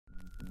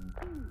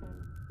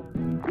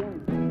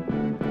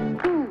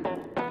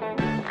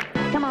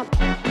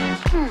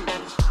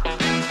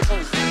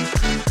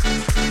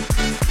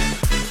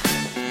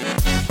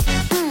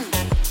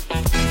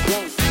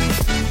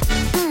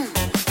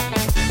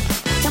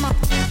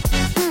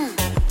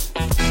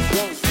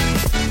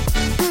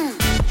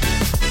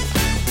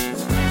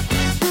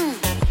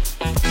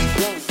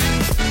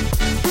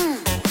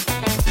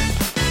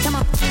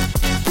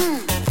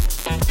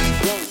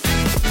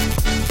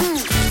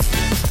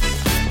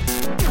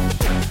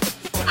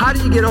How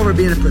do you get over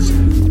being a pussy?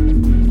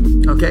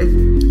 Okay?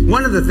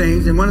 One of the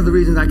things, and one of the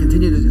reasons I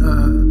continue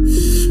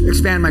to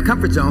expand my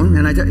comfort zone,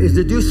 is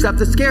to do stuff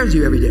that scares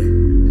you every day.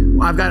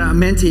 Well, I've got a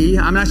mentee.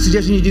 I'm not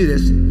suggesting you do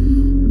this.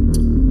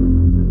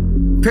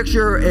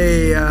 Picture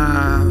a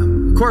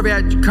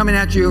Corvette coming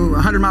at you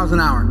 100 miles an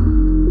hour.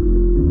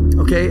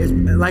 Okay? It's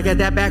like at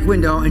that back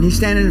window, and he's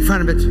standing in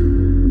front of it.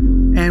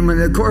 And when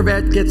the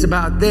Corvette gets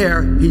about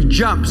there, he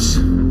jumps.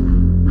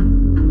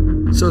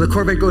 So the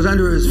Corvette goes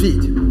under his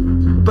feet.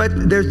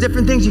 But there's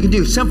different things you can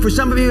do. For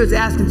some of you, it's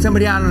asking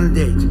somebody out on a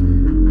date.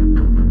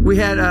 We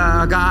had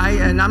a guy,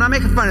 and I'm not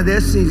making fun of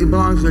this. He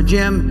belongs to a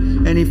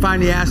gym, and he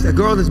finally asked a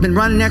girl that's been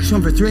running next to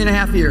him for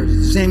 3.5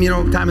 years. Same,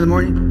 time of the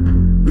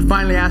morning. He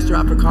finally asked her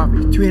out for coffee.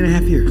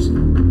 3.5 years.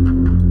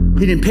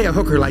 He didn't pay a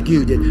hooker like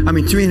you did.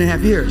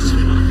 3.5 years.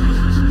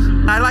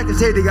 I like to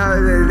say they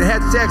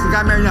had sex and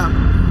got married.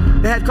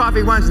 No, they had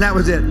coffee once, and that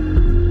was it.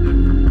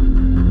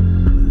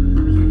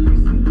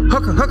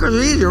 Hookers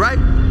are easier, right?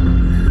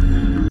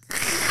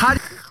 How do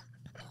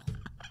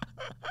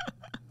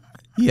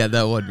He had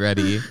that one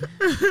ready.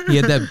 He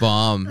had that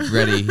bomb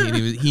ready.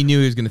 He knew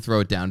he was going to throw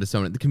it down to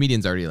someone. The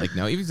comedian's already like,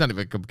 no, he's not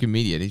even a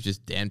comedian. He's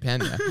just Dan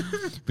Pena.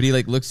 But he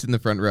looks in the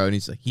front row and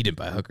he's like, he didn't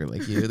buy a hooker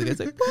like you. The guy's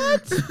like,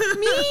 what?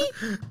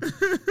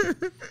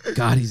 Me?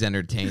 God, he's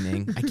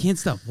entertaining. I can't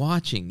stop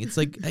watching. It's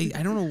like,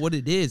 I don't know what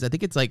it is. I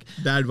think it's like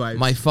bad vibes.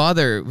 My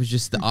father was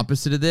just the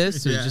opposite of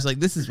this. So it's just like,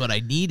 this is what I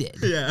needed.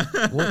 Yeah.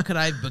 What could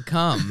I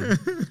become?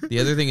 The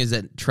other thing is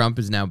that Trump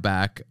is now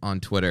back on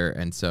Twitter.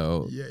 And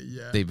so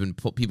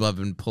people have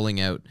been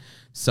pulling out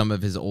some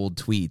of his old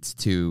tweets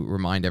to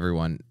remind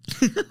everyone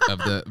of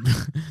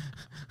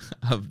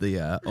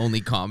the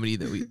only comedy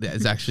that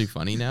is actually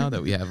funny now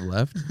that we have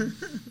left.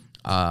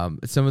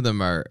 Some of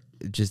them are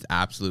just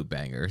absolute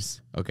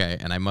bangers. Okay,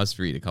 and I must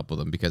read a couple of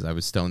them because I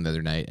was stoned the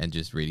other night and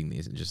just reading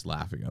these and just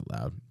laughing out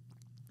loud.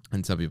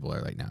 And some people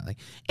are like,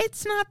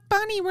 it's not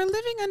funny. We're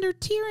living under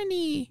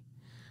tyranny.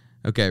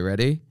 Okay,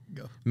 ready?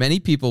 Go. Many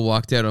people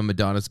walked out on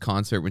Madonna's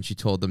concert when she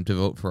told them to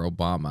vote for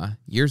Obama.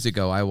 Years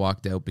ago, I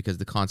walked out because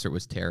the concert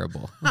was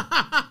terrible.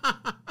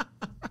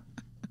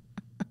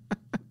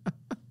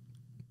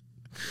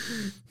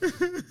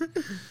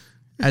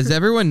 As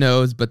everyone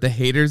knows, but the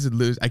haters and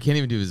losers... I can't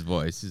even do his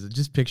voice.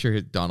 Just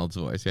picture Donald's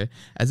voice, okay?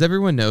 As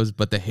everyone knows,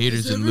 but the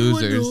haters and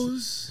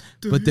losers...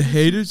 But the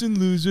haters and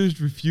losers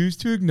refuse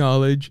to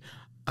acknowledge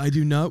I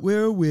do not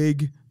wear a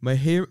wig. My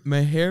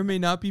hair may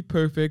not be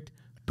perfect,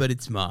 but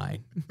it's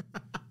mine.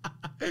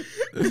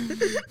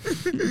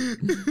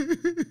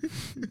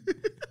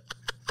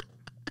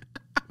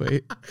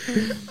 Wait.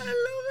 I love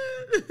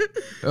it.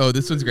 Oh,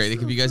 this one's great.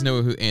 If you guys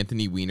know who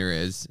Anthony Weiner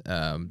is,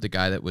 the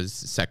guy that was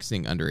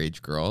sexting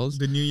underage girls.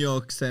 The New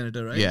York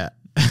senator, right? Yeah.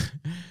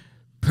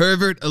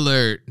 Pervert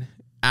alert.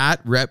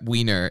 @Rep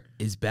Weiner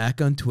is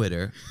back on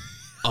Twitter.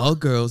 All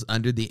girls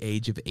under the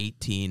age of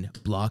 18,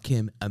 block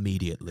him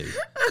immediately.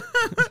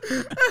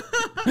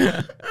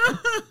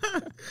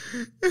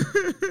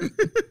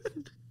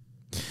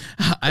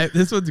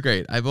 This one's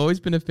great. I've always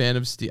been a fan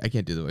of Steve. I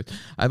can't do the voice.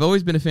 I've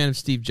always been a fan of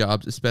Steve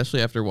Jobs,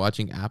 especially after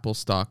watching Apple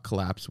stock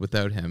collapse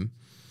without him.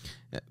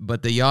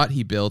 But the yacht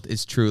he built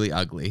is truly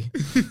ugly.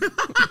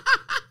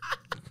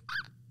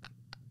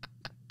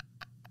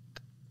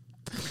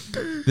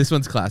 This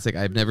one's classic.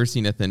 I've never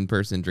seen a thin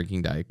person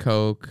drinking Diet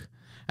Coke.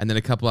 And then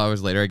a couple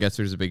hours later, I guess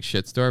there's a big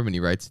shitstorm, and he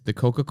writes, the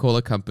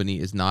Coca-Cola company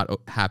is not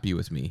happy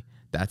with me.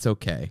 That's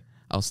okay.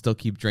 I'll still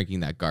keep drinking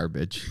that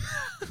garbage.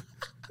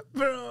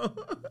 Bro.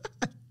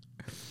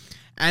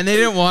 And they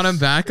didn't want him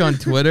back on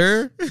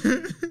Twitter.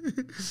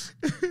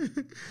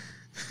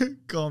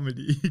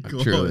 Comedy.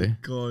 Truly.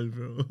 God,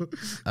 bro.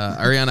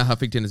 Ariana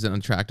Huffington is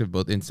unattractive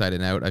both inside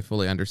and out. I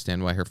fully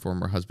understand why her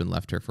former husband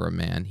left her for a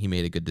man. He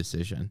made a good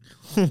decision.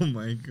 Oh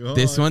my God.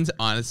 This one's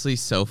honestly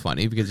so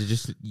funny because it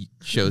just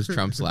shows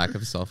Trump's lack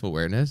of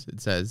self-awareness.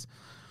 It says,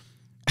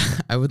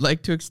 I would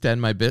like to extend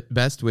my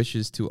best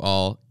wishes to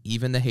all,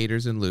 even the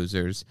haters and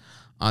losers,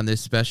 on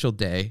this special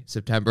day,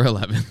 September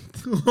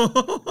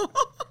 11th.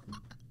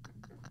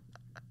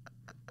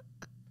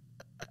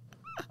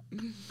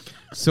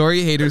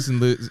 Sorry,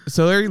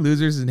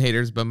 losers and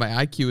haters, but my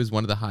IQ is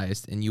one of the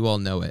highest, and you all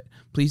know it.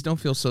 Please don't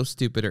feel so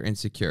stupid or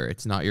insecure.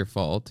 It's not your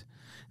fault.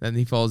 Then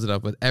he follows it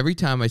up with, every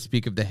time I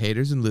speak of the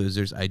haters and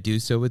losers, I do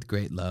so with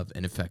great love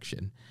and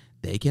affection.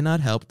 They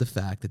cannot help the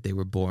fact that they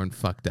were born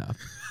fucked up.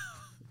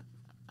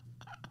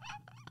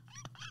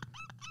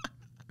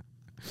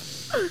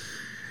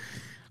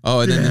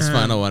 Oh, and then this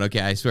final one. Okay,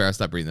 I swear I'll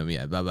stop reading them.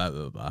 Yeah, blah, blah,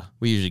 blah, blah.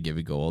 We usually give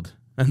you gold.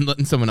 And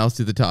letting someone else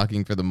do the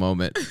talking for the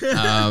moment.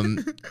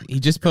 He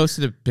just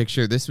posted a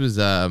picture. This was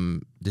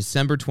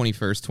December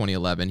 21st,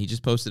 2011. He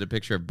just posted a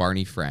picture of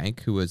Barney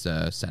Frank, who was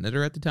a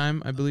senator at the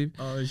time, I believe.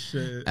 Oh,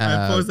 shit.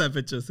 I post that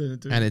picture, send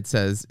it to me. And it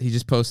says, he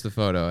just posted the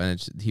photo,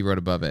 and he wrote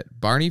above it,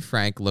 Barney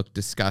Frank looked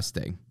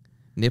disgusting.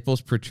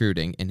 Nipples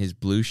protruding in his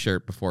blue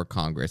shirt before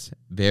Congress.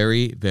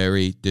 Very,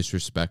 very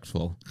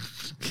disrespectful.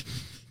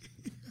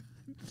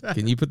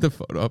 Can you put the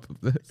photo up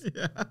of this?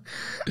 Yeah.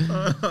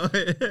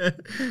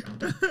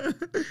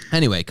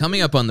 Anyway,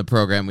 coming up on the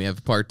program, we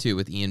have part 2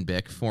 with Ian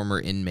Bick, former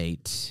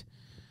inmate.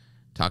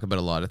 Talk about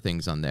a lot of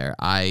things on there.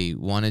 I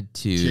wanted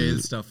to... Jail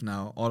stuff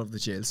now. All of the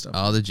jail stuff.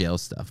 All the jail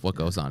stuff. What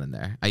goes on in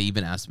there. I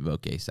even asked him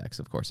about gay sex.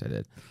 Of course I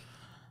did.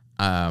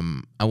 I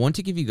want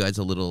to give you guys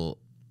a little...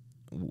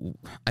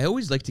 I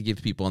always like to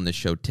give people on this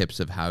show tips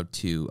of how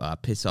to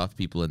piss off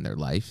people in their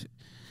life.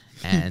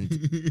 And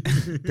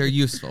they're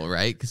useful,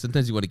 right? Because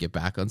sometimes you want to get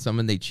back on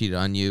someone. They cheated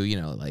on you. You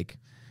know, like,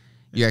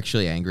 you're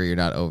actually angry. You're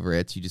not over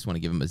it. So you just want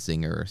to give them a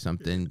zinger or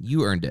something.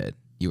 You earned it.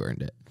 You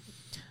earned it.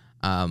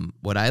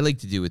 What I like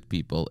to do with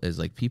people is,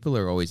 like, people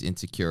are always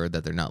insecure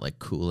that they're not, like,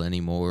 cool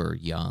anymore or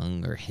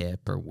young or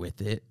hip or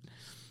with it.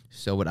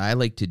 So what I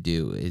like to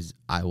do is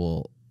I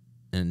will,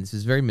 and this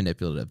is very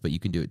manipulative, but you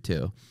can do it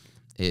too,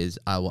 is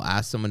I will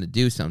ask someone to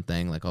do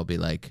something. Like, I'll be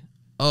like,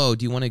 oh,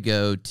 do you want to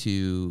go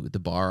to the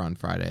bar on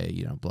Friday?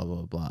 You know, blah,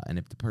 blah, blah. And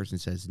if the person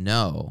says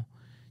no,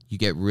 you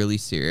get really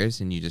serious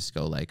and you just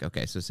go like,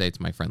 okay, so say it's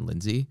my friend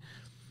Lindsay.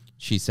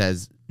 She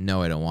says,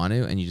 no, I don't want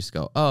to. And you just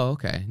go, oh,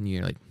 okay. And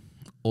you're like,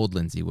 old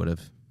Lindsay would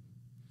have.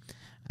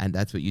 And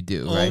that's what you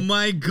do, right? Oh,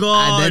 my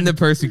God. And then the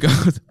person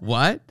goes,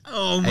 what?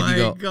 Oh, and my you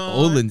go, God.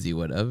 old Lindsay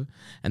would have.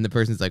 And the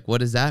person's like, what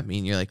does that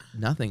mean? You're like,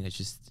 nothing. It's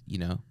just, you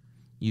know,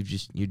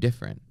 you're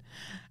different.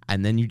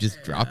 And then you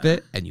just drop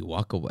it and you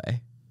walk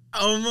away.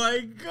 Oh,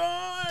 my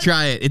God.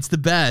 Try it. It's the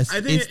best.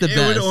 I think it's the it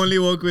best. would only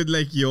work with,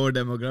 like, your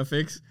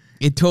demographics.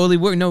 It totally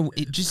works. No,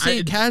 just say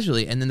it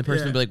casually, and then the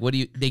person will be like, "What do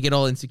you?" They get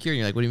all insecure, and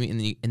you're like, "What do you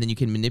mean?" And then you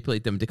can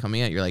manipulate them to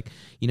coming out. You're like,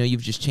 "You know,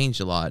 you've just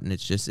changed a lot, and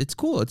it's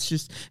cool. It's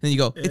just," and then you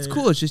go, "It's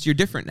cool. It's just you're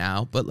different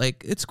now, but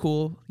like, it's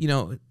cool. You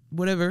know,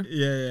 whatever."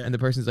 Yeah. And the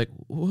person's like,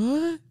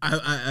 "What?"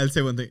 I'll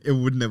say one thing. It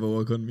would never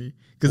work on me.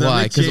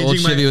 Why? Because old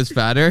Chevy was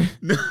fatter.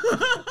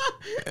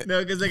 No,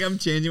 because like I'm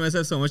changing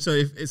myself so much. So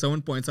if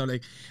someone points out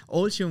like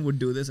old Shim would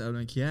do this, I'm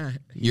like, yeah.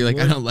 You're like,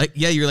 I don't like.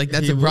 Yeah, you're like,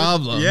 that's a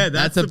problem. Yeah,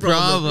 that's a the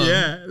problem.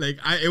 Yeah, like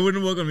it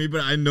wouldn't work on me,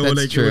 but I know that's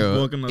like true. it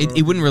would work on.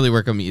 It wouldn't really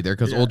work on me either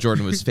because old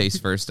Jordan was face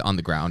first on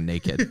the ground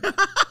naked.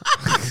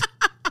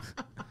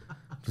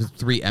 With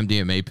 3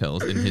 MDMA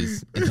pills in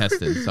his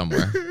intestine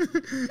somewhere.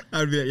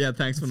 I'd be like, yeah,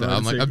 thanks for so not.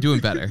 I'm like, I'm doing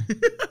better.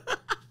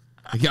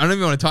 Like, I don't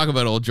even want to talk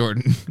about old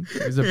Jordan.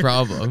 There's a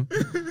problem.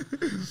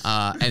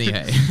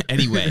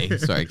 Anyway,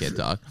 sorry, I can't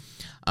talk.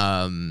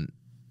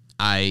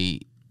 I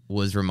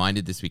was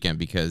reminded this weekend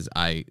because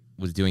I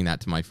was doing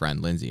that to my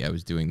friend Lindsay. I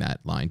was doing that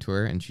line to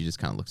her, and she just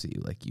kind of looks at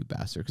you like, you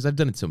bastard. Because I've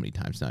done it so many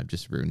times now, I've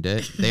just ruined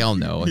it. They all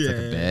know it's like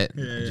a bit.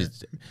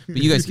 But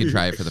you guys can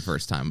try it for the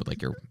first time with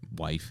like your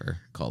wife or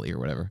colleague or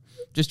whatever.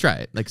 Just try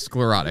it. Like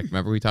sclerotic.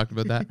 Remember we talked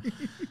about that?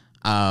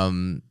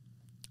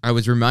 I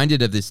was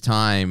reminded of this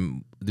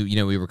time, you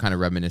know, we were kind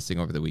of reminiscing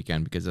over the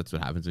weekend because that's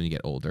what happens when you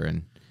get older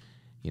and,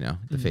 you know,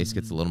 the face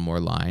gets a little more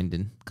lined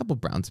and a couple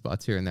brown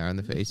spots here and there on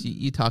the face.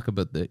 You talk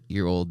about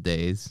your old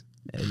days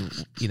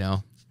and, you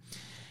know,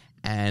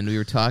 and we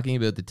were talking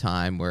about the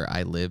time where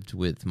I lived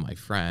with my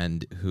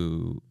friend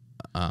who,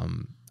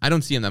 I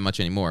don't see him that much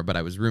anymore, but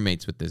I was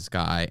roommates with this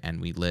guy and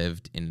we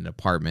lived in an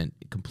apartment,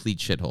 complete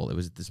shithole. It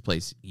was at this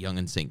place, Yonge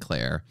and St.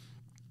 Clair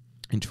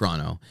in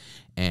Toronto,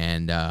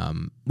 and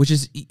which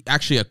is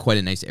actually quite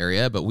a nice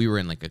area, but we were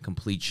in like a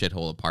complete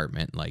shithole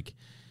apartment, like,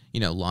 you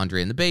know,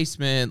 laundry in the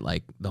basement,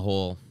 like the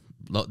whole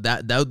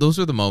those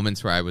are the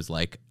moments where I was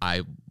like,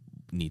 I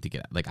need to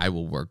get, like, I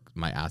will work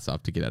my ass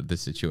off to get out of this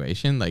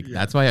situation. Like,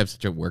 that's why I have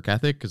such a work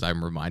ethic, because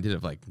I'm reminded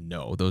of like,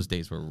 no, those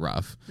days were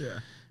rough. Yeah.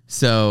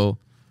 So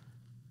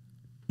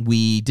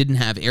we didn't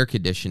have air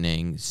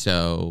conditioning,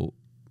 so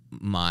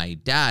my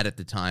dad at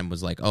the time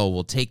was like, oh,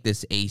 we'll take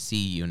this AC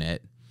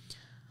unit.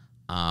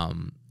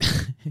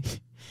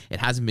 It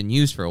hasn't been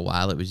used for a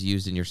while. It was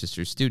used in your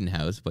sister's student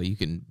house, but you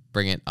can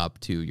bring it up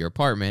to your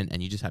apartment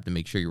and you just have to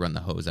make sure you run the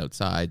hose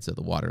outside so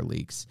the water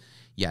leaks,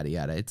 yada,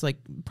 yada. It's like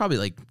probably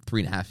like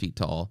 3.5 feet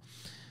tall.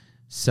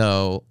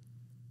 So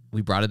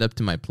we brought it up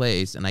to my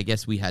place, and I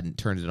guess we hadn't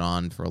turned it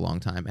on for a long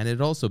time. And it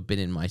had also been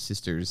in my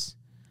sister's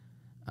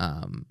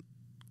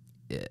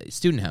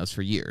student house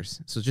for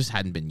years. So it just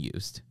hadn't been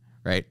used,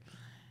 right?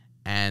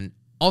 And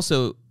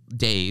also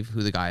Dave,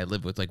 who the guy I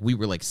lived with, like, we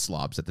were like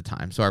slobs at the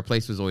time, so our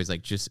place was always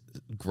like just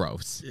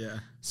gross. Yeah.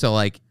 So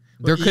like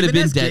there could have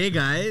been gay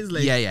guys.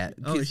 Like, yeah.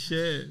 Oh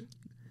shit.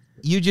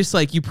 You just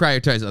like you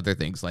prioritize other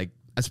things like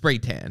a spray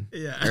tan.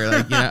 Yeah. Or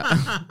like, you know,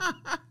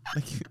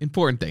 like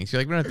important things.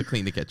 You're like, we don't have to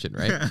clean the kitchen,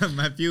 right?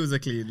 My pews are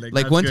clean.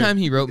 Like one time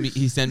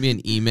he sent me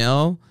an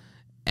email,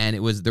 and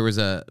there was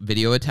a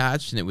video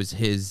attached, and it was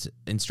his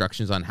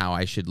instructions on how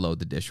I should load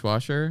the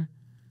dishwasher.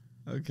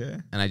 Okay.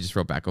 And I just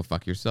wrote back, "Go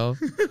fuck yourself."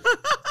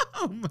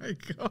 Oh my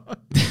God.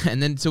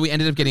 And then, so we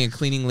ended up getting a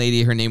cleaning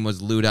lady. Her name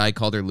was Luda. I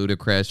called her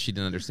Ludacris. She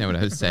didn't understand what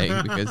I was saying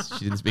because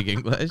she didn't speak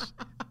English.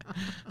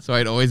 So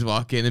I'd always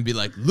walk in and be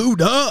like,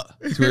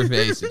 Luda, to her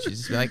face. And she'd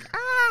just be like,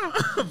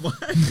 ah.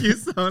 Why do you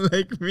sound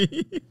like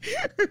me?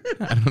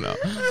 I don't know.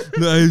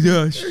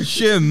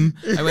 Shim.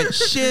 I went,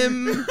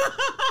 Shim.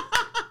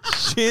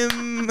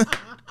 Shim.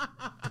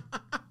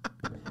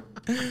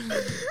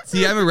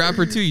 See, I'm a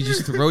rapper too. You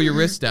just throw your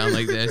wrist down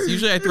like this.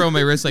 Usually I throw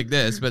my wrist like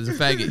this, but as a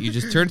faggot, you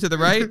just turn to the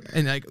right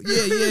and like,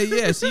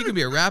 yeah. So you can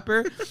be a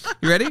rapper.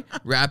 You ready?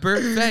 Rapper,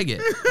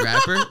 faggot.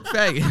 Rapper,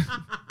 faggot.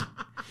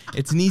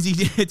 It's an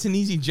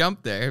easy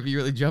jump there if you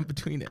really jump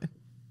between it.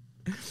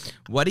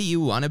 What do you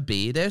want to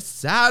be this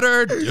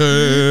Saturday?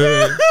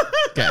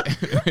 Okay.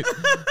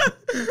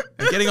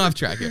 I'm getting off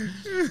track here.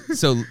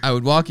 So I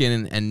would walk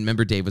in and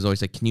remember Dave was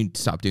always like, can you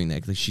stop doing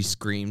that? Because she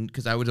screamed.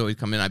 Because I would always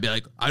come in. I'd be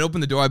like, I'd open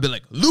the door. I'd be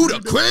like,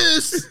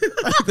 Ludacris.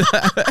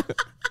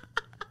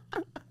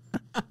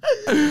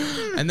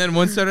 And then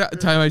one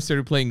time I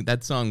started playing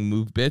that song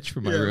Move Bitch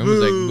from my room. I was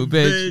like, Move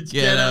Bitch,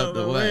 get out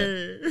the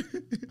way.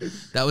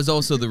 That was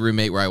also the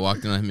roommate where I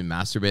walked in on him and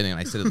masturbating, and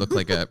I said it looked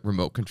like a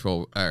remote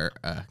control or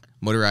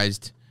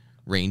motorized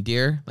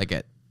reindeer, like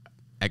at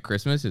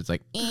Christmas. It's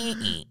like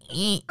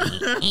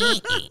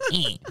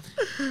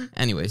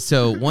anyway,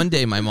 so one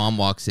day my mom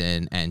walks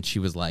in and she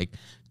was like,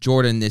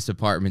 Jordan, this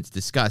apartment's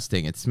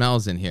disgusting. It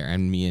smells in here.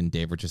 And me and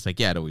Dave were just like,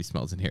 yeah, it always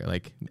smells in here.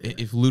 Like,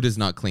 if Luda's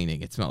not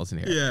cleaning, it smells in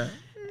here. Yeah.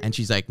 And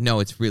she's like,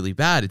 no, it's really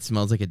bad. It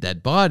smells like a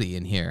dead body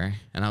in here.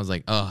 And I was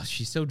like, oh,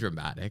 she's so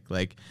dramatic.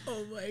 Like,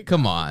 Oh my God.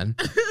 come on.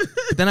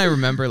 But then I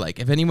remember, like,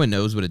 if anyone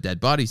knows what a dead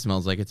body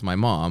smells like, it's my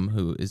mom,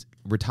 who is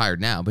retired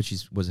now, but she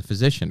was a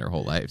physician her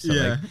whole life. So,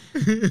 Yeah.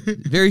 like,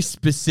 very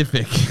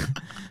specific.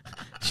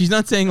 She's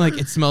not saying, like,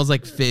 it smells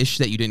like fish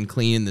that you didn't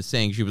clean in the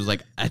sink. She was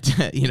like, it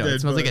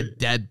Dead smells like a body.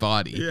 dead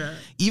body. Yeah.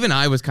 Even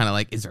I was kind of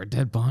like, is there a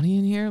dead body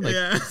in here? Like,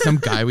 Yeah. some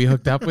guy we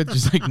hooked up with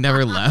just, like,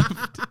 never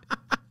left.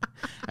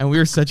 And we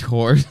were such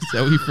whores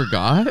that we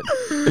forgot.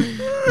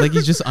 Like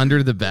he's just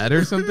under the bed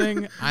or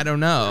something. I don't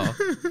know.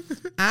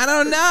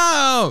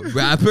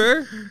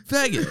 Rapper,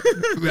 faggot.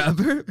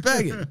 Rapper,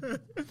 faggot.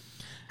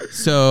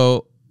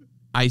 So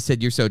I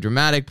said, you're so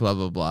dramatic, blah,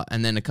 blah, blah.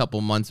 And then a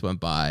couple months went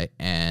by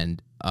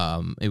and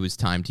it was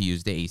time to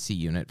use the AC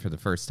unit for the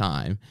first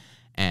time.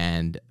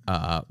 And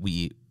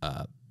we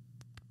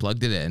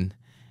plugged it in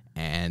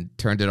and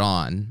turned it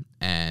on.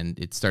 And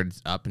it started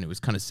up and it was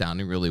kind of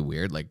sounding really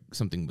weird, like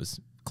something was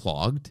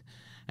clogged,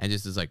 and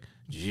just is like,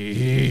 and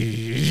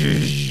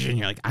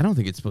you're like, I don't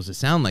think it's supposed to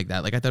sound like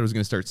that. Like I thought it was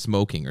gonna start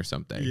smoking or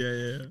something.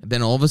 Yeah.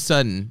 Then all of a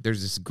sudden,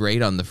 there's this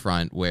grate on the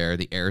front where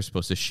the air is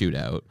supposed to shoot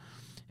out,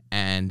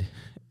 and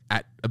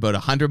at about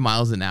 100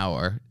 miles an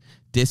hour,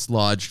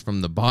 dislodged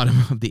from the bottom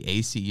of the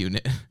AC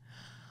unit,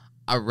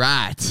 a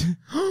rat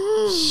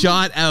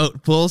shot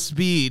out full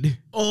speed.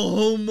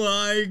 Oh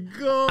my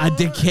God. A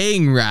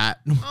decaying rat.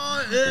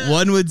 Oh, yeah.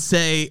 One would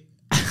say.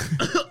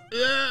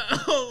 Yeah.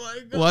 Oh my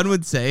God. One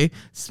would say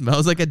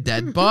smells like a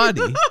dead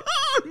body.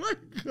 Oh my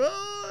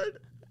God.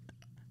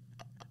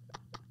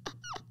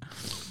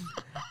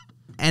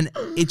 And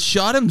it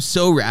shot him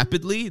so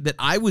rapidly that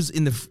I was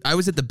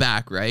at the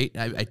back, right?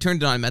 I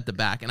turned it on, I'm at the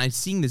back, and I'm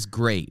seeing this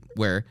grate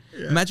where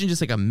imagine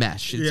just like a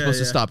mesh. It's supposed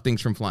to stop things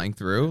from flying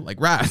through,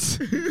 like rats.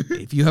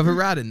 If you have a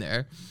rat in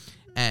there.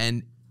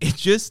 And it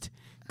just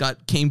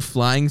came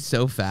flying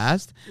so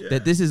fast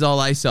that this is all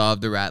I saw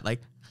of the rat,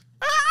 like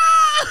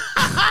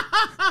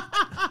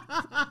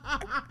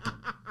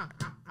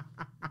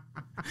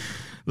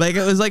like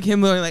it was like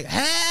him going like,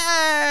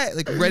 hey,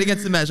 like right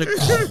against the mesh, like,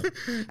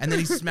 and then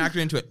he smacked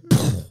her into it,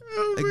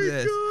 like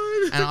this.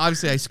 God. And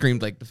obviously, I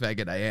screamed like the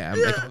faggot I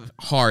am, like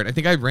hard. I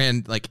think I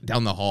ran like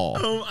down the hall.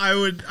 Oh, I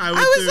would I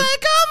was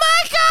like, oh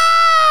my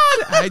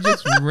God! I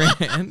just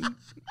ran.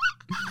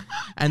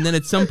 And then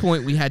at some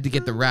point, we had to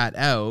get the rat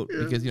out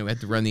because, we had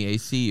to run the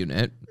AC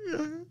unit.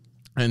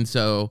 And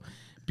so,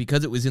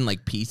 because it was in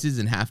like pieces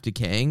and half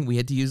decaying, we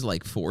had to use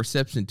like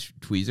forceps and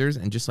tweezers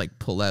and just like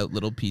pull out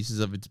little pieces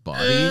of its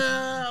body,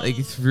 like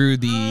through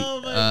the.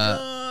 Oh my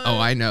God.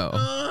 I know.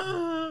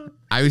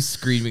 I was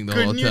screaming the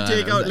whole Couldn't time.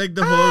 you take out like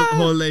the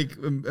whole like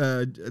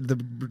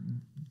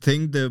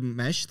the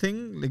mesh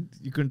thing? Like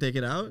you couldn't take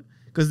it out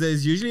because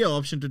there's usually an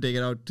option to take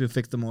it out to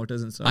fix the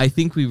motors and stuff. I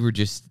think we were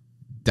just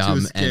dumb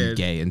and scared.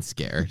 gay and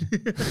scared.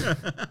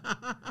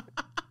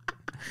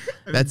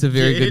 That's a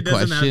very Gay good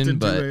doesn't have to question, do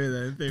but with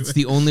anything. it's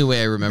the only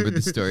way I remember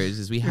the story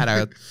is we had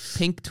our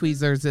pink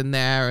tweezers in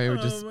there. And we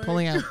were just my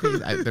pulling out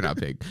pieces. They're not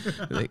pink.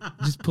 Like,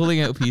 just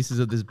pulling out pieces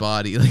of this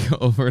body like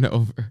over and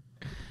over.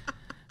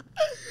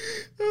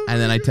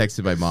 And then I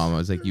texted my mom. I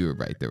was like, you were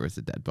right. There was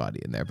a dead body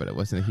in there, but it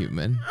wasn't a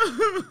human.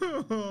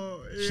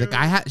 She's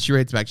like, she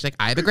writes back. She's like,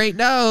 I have a great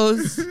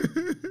nose.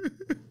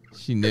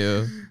 She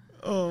knew.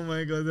 Oh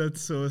my God, that's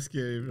so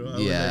scary, bro. I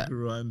would like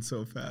run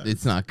so fast.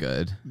 It's not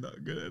good.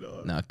 Not good at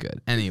all. Not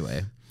good.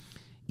 Anyway,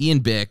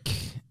 Ian Bick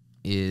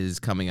is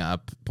coming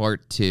up,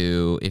 part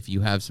 2. If you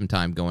have some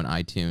time, go on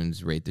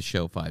iTunes, rate the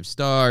show 5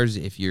 stars.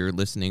 If you're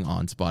listening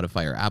on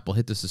Spotify or Apple,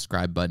 hit the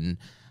subscribe button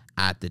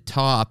at the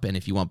top. And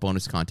if you want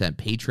bonus content,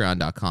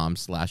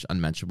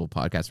 patreon.com/unmentionable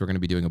podcast. We're going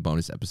to be doing a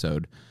bonus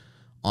episode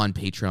on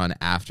Patreon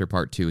after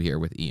part 2 here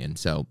with Ian.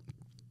 So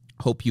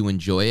hope you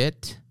enjoy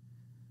it.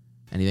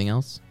 Anything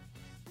else?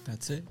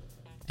 That's it.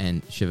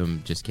 And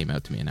Shivam just came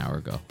out to me an hour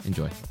ago.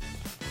 Enjoy.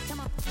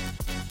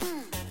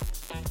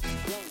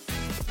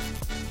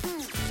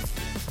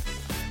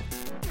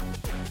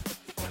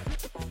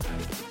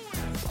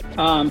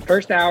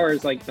 First hour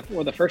is like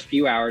the first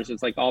few hours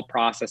is like all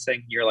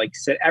processing. You're like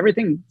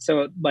everything.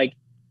 So like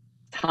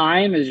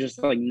time is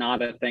just like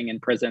not a thing in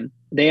prison.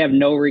 They have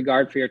no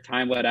regard for your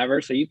time,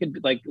 whatever. So you could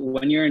like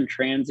when you're in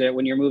transit,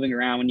 when you're moving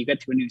around, when you get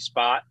to a new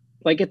spot,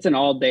 like it's an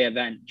all day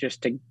event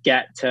just to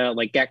get to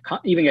like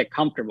even get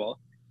comfortable.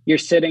 You're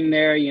sitting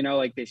there, you know,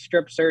 like they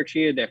strip search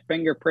you, they're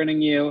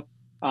fingerprinting you.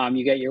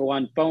 You get your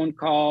one phone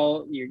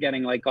call. You're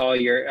getting like all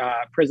your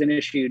prison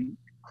issued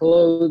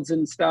clothes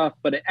and stuff,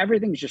 but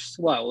everything's just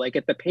slow. Like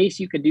at the pace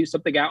you could do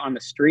something out on the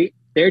street,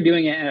 they're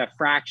doing it in a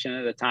fraction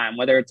of the time,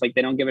 whether it's like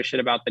they don't give a shit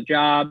about the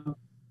job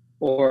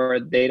or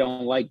they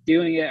don't like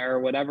doing it or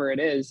whatever it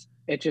is.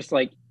 It's just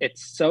like,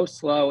 it's so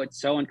slow. It's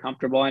so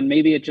uncomfortable. And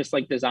maybe it's just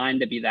like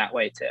designed to be that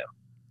way too.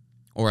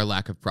 Or a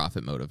lack of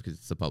profit motive because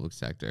it's the public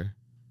sector.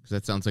 Because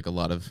that sounds like a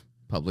lot of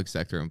public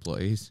sector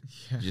employees.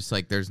 Yeah. Just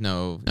like there's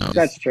no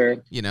that's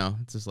true. You know,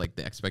 it's just like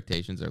the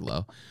expectations are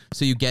low.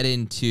 So you get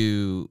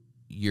into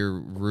your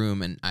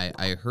room, and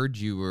I heard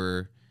you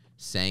were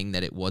saying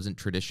that it wasn't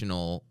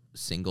traditional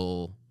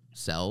single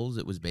cells.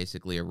 It was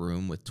basically a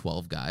room with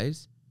 12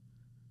 guys.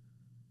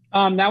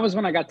 That was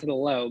when I got to the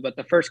low, but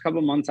the first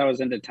couple months I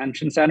was in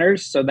detention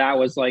centers. So that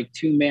was like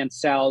 2-man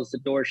cells, the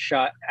door's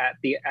shut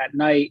at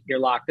night. You're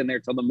locked in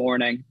there till the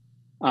morning.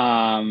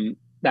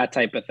 That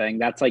type of thing.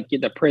 That's like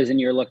the prison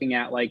you're looking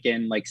at, like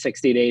in like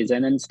 60 days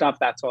in and stuff.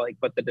 That's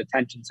what the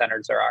detention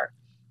centers are.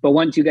 But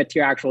once you get to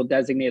your actual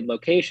designated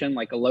location,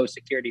 like a low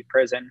security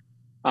prison,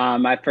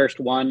 my first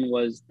one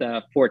was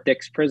the Fort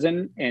Dix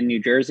prison in New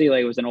Jersey.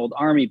 Like it was an old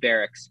Army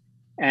barracks,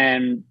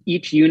 and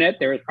each unit,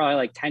 there was probably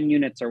like 10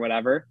 units or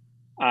whatever.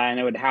 And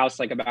it would house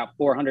like about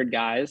 400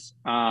 guys.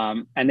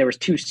 And there was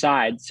 2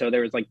 sides. So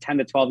there was like 10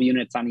 to 12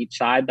 units on each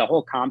side. The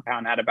whole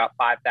compound had about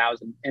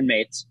 5,000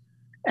 inmates.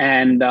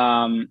 And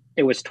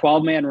it was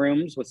 12-man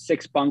rooms with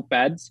 6 bunk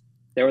beds.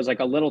 There was like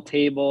a little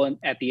table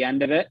at the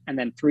end of it, and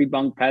then 3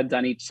 bunk beds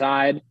on each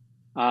side.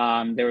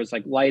 There was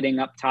like lighting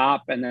up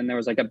top, and then there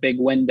was like a big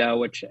window,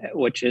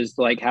 which is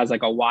like has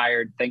like a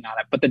wired thing on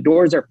it. But the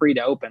doors are free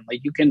to open.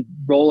 Like you can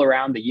roll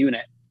around the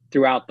unit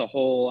throughout the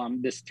whole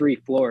this 3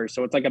 floors.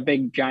 So it's like a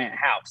big giant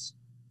house,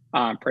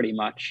 pretty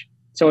much.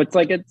 So it's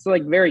like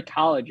very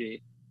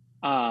collegey,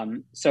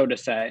 so to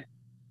say.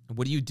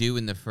 What do you do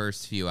in the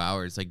first few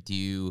hours? Like, do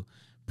you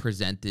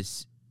present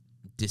this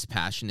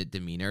dispassionate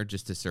demeanor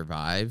just to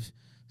survive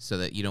so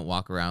that you don't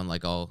walk around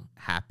like all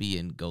happy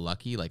and go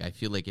lucky? Like, I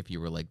feel like if you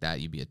were like that,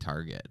 you'd be a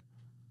target.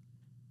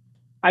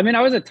 I mean,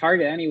 I was a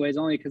target anyways,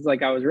 only because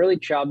like I was really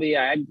chubby.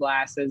 I had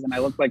glasses and I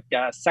looked like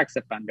a sex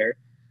offender,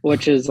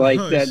 which is like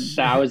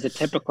that was a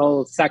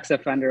typical sex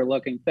offender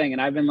looking thing.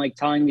 And I've been like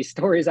telling these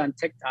stories on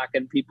TikTok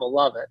and people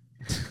love it.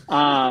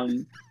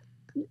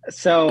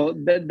 So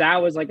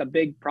that was like a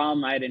big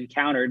problem I had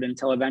encountered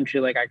until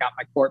eventually like I got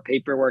my court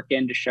paperwork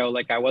in to show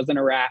like I wasn't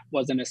a rat,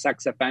 wasn't a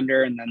sex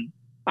offender. And then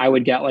I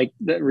would get like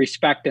the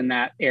respect in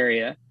that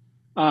area.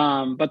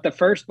 But the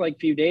first like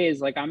few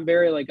days, like I'm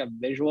very like a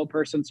visual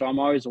person. So I'm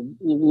always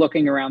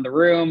looking around the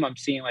room. I'm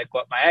seeing like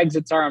what my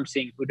exits are. I'm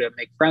seeing who to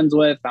make friends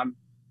with. I'm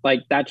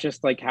like, that's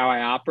just like how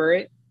I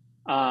operate.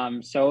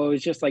 So it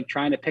was just like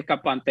trying to pick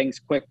up on things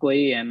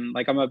quickly. And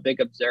like, I'm a big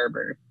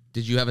observer.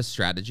 Did you have a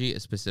strategy,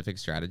 a specific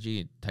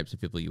strategy, types of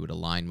people you would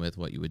align with,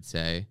 what you would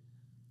say?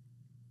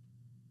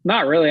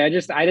 Not really. I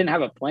didn't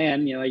have a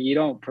plan. You know, like you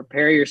don't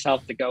prepare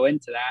yourself to go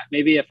into that.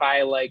 Maybe if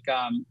I like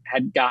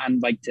had gotten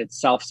like to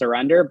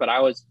self-surrender, but I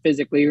was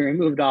physically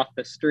removed off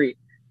the street.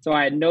 So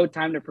I had no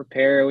time to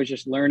prepare. It was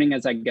just learning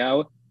as I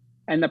go.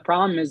 And the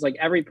problem is like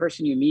every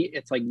person you meet,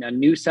 it's like a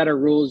new set of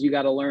rules you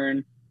got to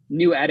learn,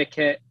 new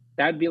etiquette.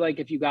 That'd be like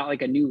if you got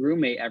like a new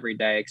roommate every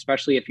day,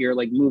 especially if you're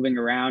like moving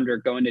around or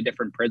going to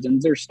different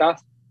prisons or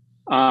stuff.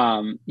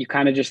 You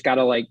kind of just got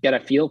to like get a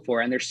feel for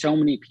it. And there's so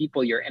many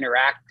people you're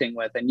interacting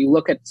with, and you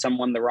look at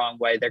someone the wrong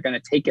way, they're going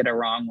to take it a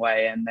wrong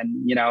way. And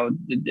then, you know,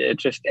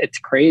 it's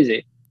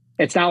crazy.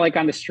 It's not like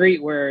on the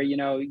street where, you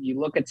know, you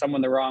look at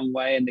someone the wrong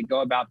way and they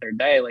go about their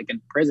day. Like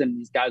in prison,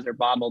 these guys are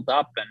bottled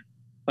up and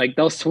like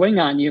they'll swing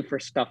on you for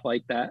stuff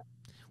like that.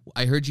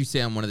 I heard you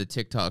say on one of the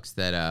TikToks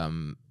that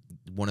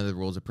one of the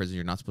rules of prison,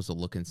 you're not supposed to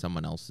look in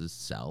someone else's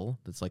cell.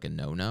 That's like a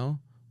no-no.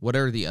 What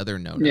are the other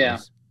no-nos? Yeah.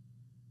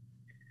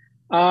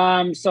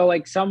 So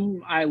like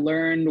some I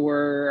learned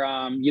were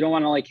you don't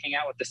want to like hang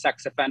out with the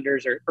sex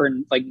offenders or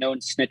like known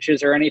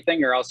snitches or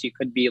anything, or else you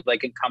could be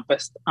like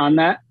encompassed on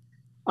that.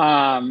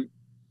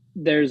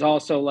 There's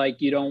also like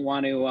you don't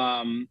want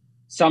to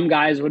some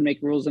guys would make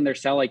rules in their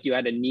cell like you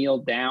had to kneel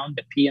down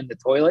to pee in the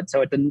toilet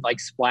so it didn't like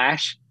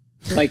splash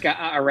like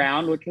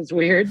around, which was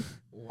weird.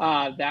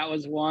 That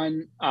was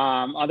one.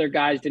 Other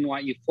guys didn't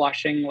want you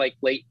flushing like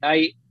late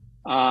night.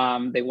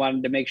 They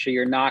wanted to make sure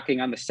you're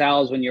knocking on the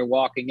cells when you're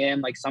walking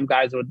in. Like some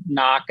guys would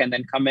knock and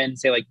then come in and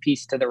say like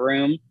peace to the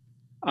room.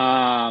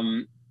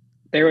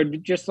 There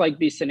would just like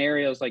be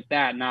scenarios like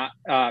that, not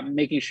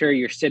making sure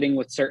you're sitting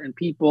with certain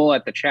people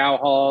at the chow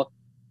hall.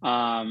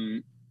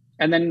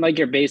 And then like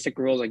your basic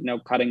rules, like no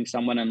cutting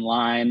someone in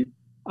line,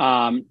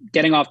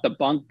 getting off the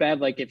bunk bed.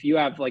 Like if you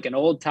have like an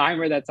old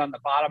timer that's on the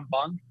bottom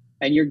bunk,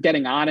 and you're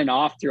getting on and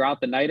off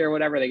throughout the night or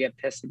whatever, they get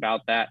pissed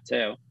about that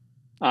too.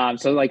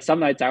 So like some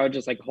nights I would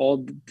just like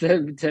hold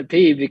to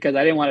pee because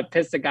I didn't want to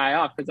piss the guy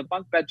off, because the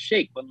bunk beds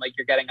shake when like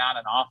you're getting on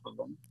and off of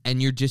them.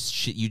 And you're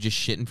just you just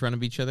shit in front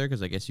of each other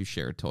because I guess you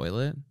share a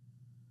toilet.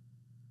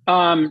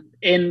 In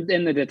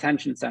the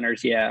detention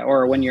centers, yeah,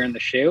 or when you're in the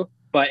shoe.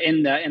 But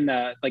in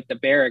the like the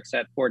barracks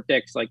at Fort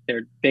Dix, like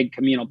they're big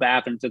communal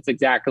bathrooms. It's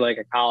exactly like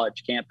a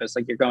college campus.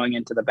 Like you're going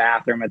into the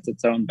bathroom, it's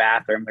its own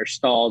bathroom. There's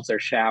stalls,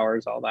 there's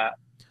showers, all that.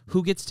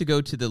 Who gets to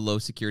go to the low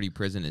security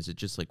prison? Is it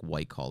just like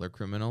white collar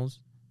criminals?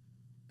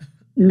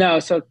 No,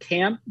 so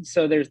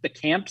there's the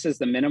camps is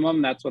the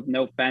minimum. That's with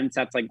no fence.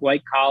 That's like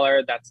white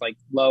collar. That's like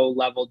low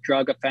level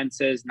drug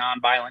offenses,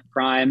 nonviolent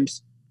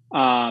crimes,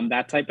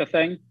 that type of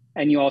thing.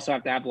 And you also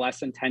have to have less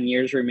than 10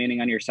 years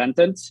remaining on your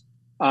sentence.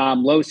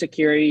 Low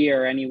security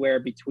or anywhere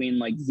between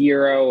like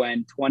 0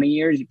 and 20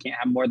 years. You can't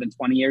have more than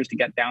 20 years to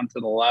get down to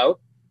the low.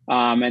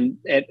 And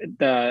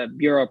the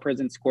Bureau of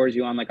Prison scores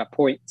you on like a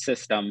point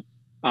system.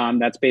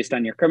 That's based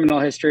on your criminal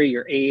history,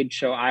 your age.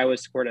 So I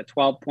was scored at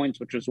 12 points,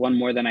 which was one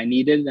more than I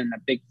needed. And a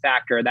big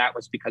factor of that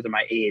was because of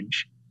my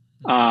age.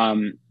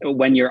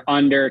 When you're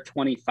under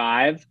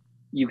 25,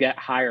 you get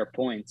higher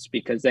points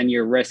because then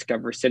your risk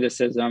of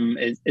recidivism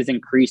is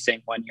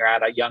increasing when you're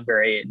at a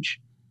younger age.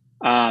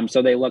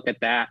 So they look at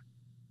that.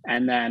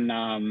 And then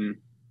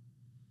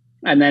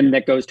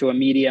that goes to a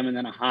medium and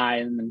then a high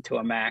and then to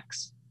a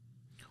max.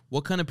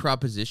 What kind of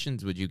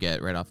propositions would you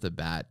get right off the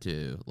bat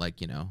to,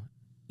 like,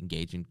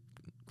 engage in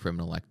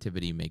criminal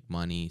activity, make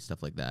money,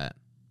 stuff like that?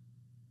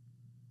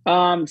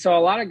 So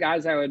a lot of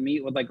guys I would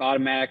meet would like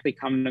automatically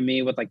come to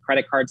me with like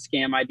credit card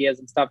scam ideas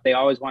and stuff. They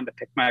always wanted to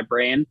pick my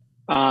brain.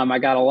 I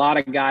got a lot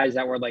of guys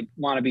that were like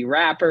want to be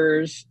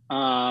rappers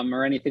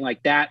or anything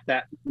like that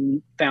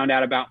found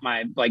out about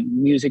my like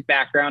music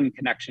background and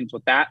connections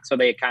with that. So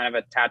they kind of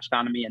attached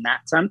onto me in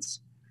that sense.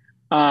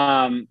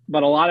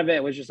 But a lot of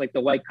it was just like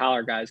the white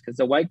collar guys, because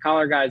the white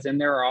collar guys in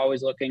there are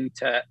always looking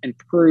to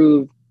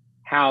improve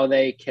how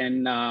they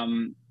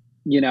can,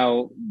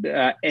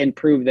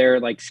 improve their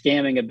like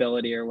scamming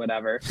ability or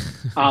whatever.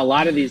 A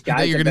lot of these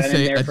guys you're going to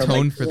say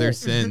atone for for their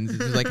sins. It's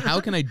just like, how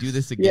can I do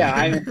this again?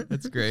 Yeah,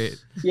 that's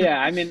great. Yeah,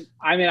 I mean,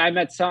 I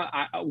met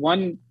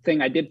one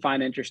thing I did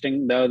find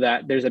interesting though,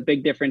 that there's a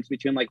big difference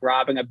between like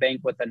robbing a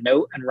bank with a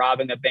note and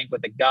robbing a bank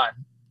with a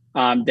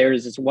gun.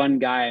 There's this one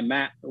guy I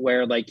met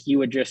where like he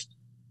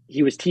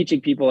was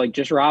teaching people like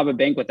just rob a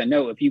bank with a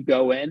note. If you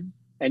go in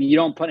and you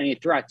don't put any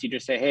threats, you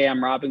just say, hey,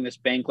 I'm robbing this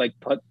bank, like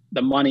put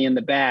the money in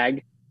the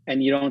bag,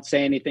 and you don't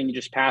say anything. You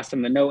just pass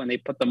them the note and they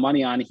put the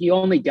money on. He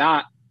only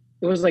got,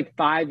 it was like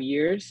 5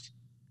 years,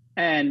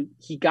 and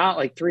he got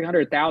like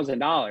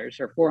 $300,000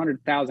 or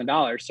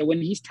 $400,000. So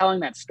when he's telling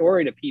that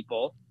story to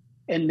people,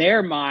 in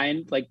their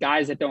mind, like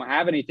guys that don't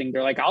have anything,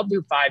 they're like, I'll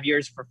do 5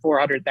 years for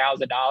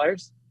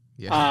 $400,000.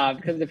 Yeah.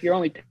 Because if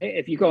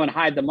you go and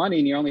hide the money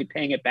and you're only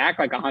paying it back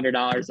like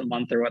 $100 a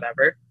month or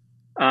whatever.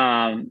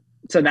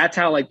 So that's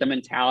how like the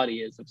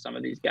mentality is of some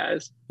of these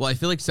guys. Well, I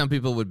feel like some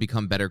people would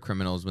become better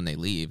criminals when they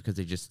leave because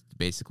they just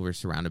basically were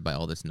surrounded by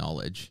all this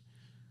knowledge.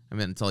 I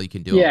mean, that's all you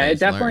can do. Yeah, it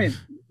definitely,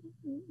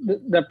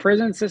 the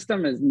prison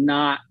system is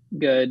not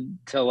good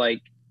to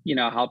like,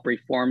 help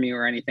reform you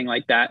or anything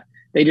like that.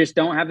 They just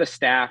don't have the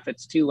staff.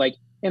 It's too like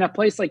in a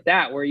place like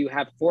that where you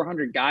have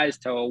 400 guys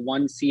to a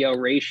 1 CO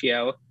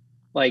ratio,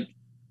 like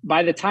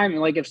by the time,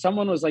 like if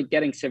someone was like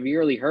getting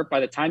severely hurt,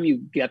 by the time you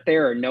get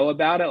there or know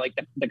about it, like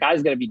the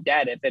guy's going to be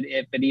dead if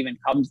it even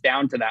comes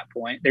down to that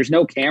point. There's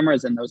no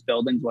cameras in those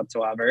buildings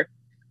whatsoever.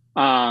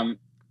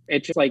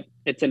 It's just like,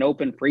 it's an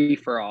open free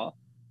for all.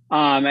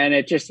 And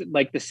it just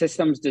like the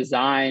system's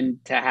designed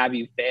to have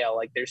you fail.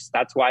 Like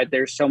that's why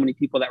there's so many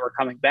people that were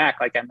coming back.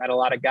 Like I met a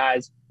lot of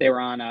guys, they were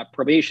on a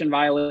probation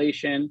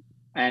violation,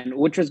 and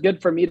which was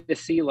good for me to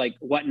see like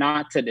what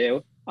not to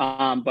do.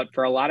 But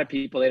for a lot of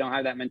people, they don't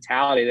have that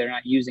mentality. They're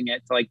not using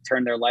it to like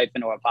turn their life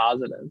into a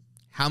positive.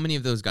 How many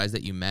of those guys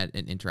that you met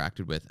and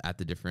interacted with at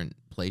the different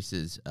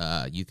places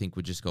you think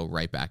would just go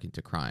right back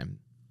into crime?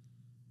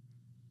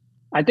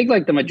 I think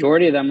like the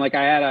majority of them, like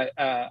I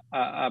had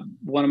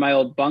one of my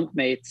old bunk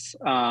mates.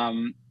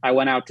 I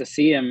went out to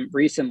see him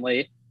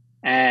recently,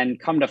 and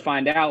come to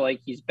find out like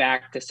he's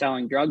back to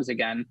selling drugs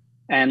again.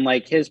 And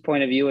like his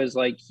point of view is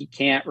like he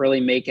can't really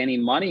make any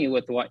money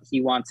with what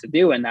he wants to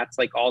do, and that's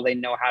like all they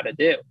know how to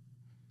do.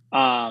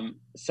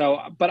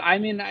 But I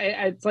mean,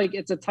 it's like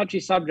it's a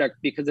touchy subject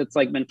because it's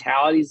like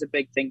mentality is a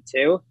big thing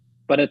too,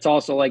 but it's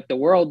also like the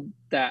world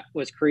that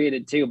was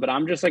created too. But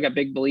I'm just like a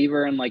big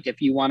believer in like if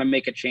you want to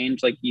make a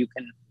change, like you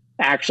can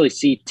actually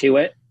see to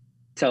it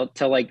to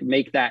like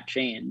make that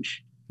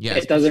change. Yeah,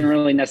 it doesn't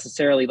really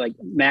necessarily like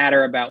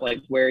matter about like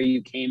where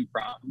you came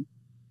from.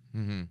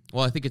 Mm-hmm.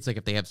 Well, I think it's like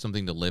if they have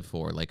something to live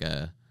for, like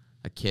a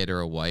kid or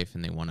a wife,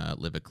 and they want to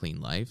live a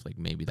clean life, like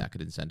maybe that could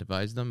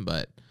incentivize them.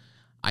 But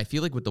I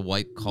feel like with the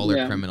white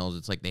collar criminals,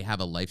 it's like they have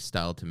a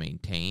lifestyle to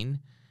maintain,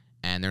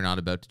 and they're not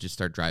about to just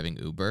start driving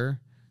Uber.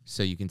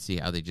 So you can see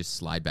how they just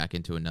slide back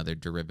into another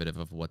derivative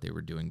of what they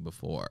were doing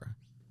before.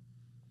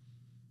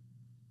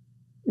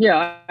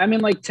 Yeah, I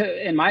mean, like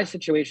in my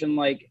situation,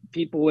 like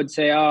people would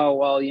say, "Oh,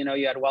 well, you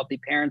had wealthy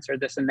parents or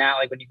this and that,"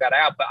 like when you got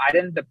out. But I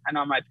didn't depend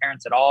on my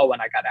parents at all when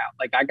I got out.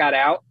 Like I got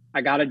out, I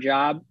got a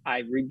job, I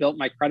rebuilt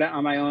my credit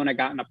on my own, I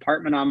got an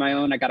apartment on my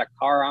own, I got a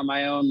car on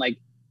my own. Like,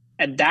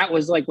 and that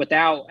was like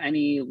without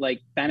any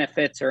like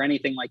benefits or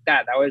anything like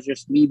that. That was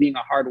just me being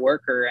a hard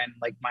worker and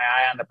like my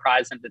eye on the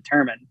prize and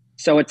determined.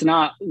 So it's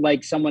not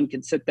like someone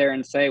can sit there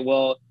and say,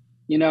 "Well,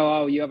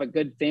 oh, you have a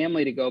good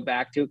family to go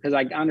back to," because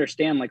I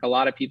understand like a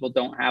lot of people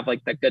don't have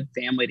like the good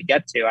family to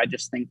get to. I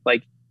just think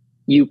like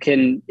you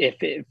can, if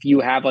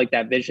you have like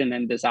that vision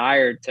and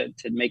desire to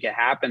make it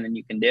happen, then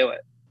you can do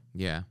it.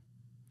 Yeah.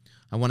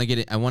 I want to get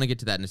it. I want to get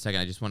to that in a second.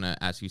 I just want to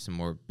ask you some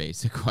more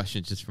basic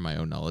questions just for my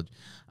own knowledge.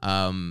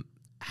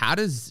 How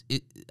does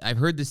it, I've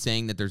heard this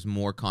saying that there's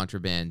more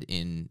contraband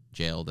in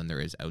jail than there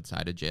is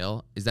outside of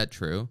jail. Is that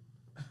true?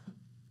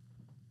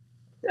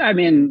 I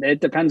mean,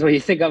 it depends what you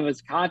think of as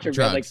contraband.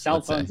 Drugs, like cell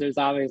let's say. phones, there's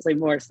obviously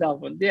more cell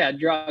phones. Yeah,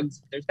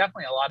 drugs. There's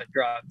definitely a lot of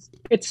drugs.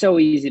 It's so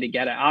easy to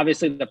get it.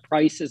 Obviously, the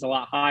price is a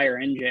lot higher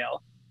in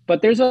jail.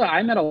 But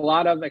I met a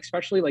lot of,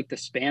 especially like the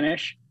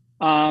Spanish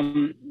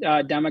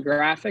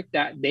demographic,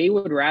 that they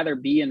would rather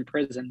be in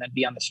prison than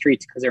be on the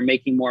streets because they're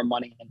making more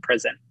money in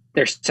prison.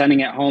 They're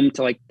sending it home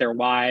to like their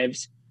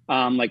wives,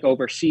 like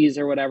overseas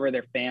or whatever,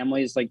 their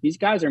families. Like these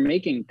guys are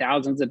making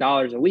thousands of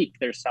dollars a week.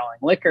 They're selling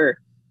liquor.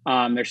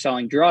 They're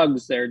selling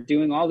drugs. They're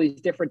doing all these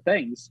different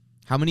things.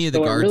 How many of the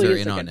guards really are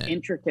in like on an it?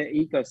 intricate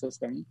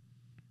ecosystem.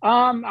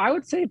 I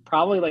would say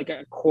probably like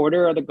a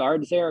quarter of the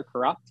guards there are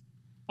corrupt.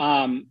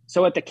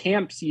 So at the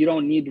camps, you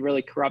don't need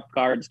really corrupt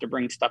guards to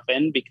bring stuff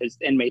in because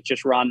inmates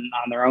just run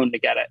on their own to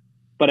get it.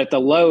 But at the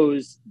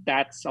lows,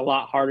 that's a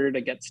lot harder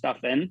to get stuff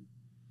in.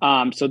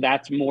 So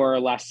that's more or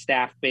less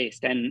staff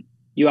based. And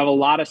you have a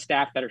lot of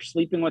staff that are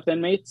sleeping with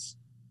inmates,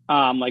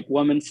 like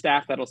women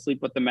staff that'll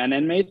sleep with the men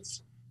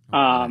inmates.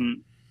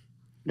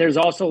 There's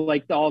also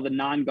like all the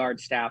non-guard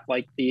staff,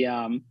 like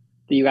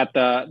you got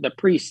the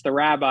priests, the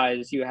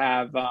rabbis, you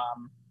have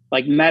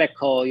like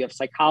medical, you have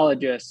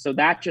psychologists. So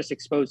that just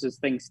exposes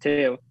things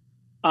too.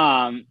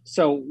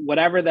 So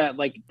whatever that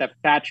like the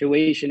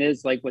fatuation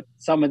is, like with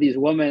some of these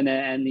women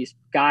and these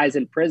guys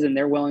in prison,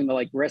 they're willing to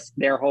like risk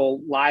their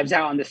whole lives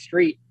out on the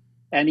street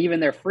and even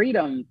their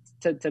freedom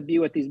to be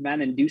with these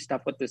men and do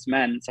stuff with these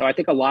men. So I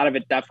think a lot of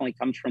it definitely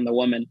comes from the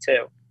women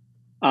too.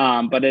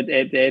 But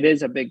it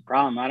is a big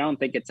problem. I don't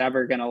think it's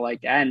ever going to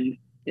like end.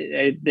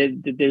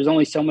 There's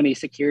only so many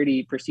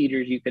security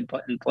procedures you could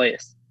put in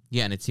place.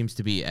 Yeah, and it seems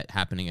to be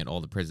happening at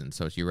all the prisons.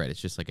 So you're right. It's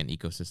just like an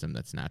ecosystem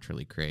that's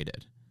naturally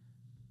created.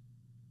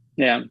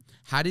 Yeah.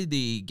 How did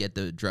they get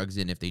the drugs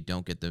in if they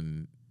don't get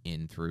them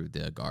in through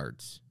the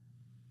guards?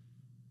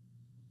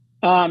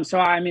 So,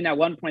 I mean, at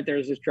one point there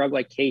was this drug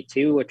like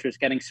K2, which was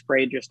getting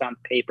sprayed just on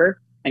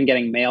paper and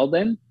getting mailed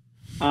in.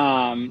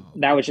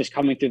 That was just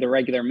coming through the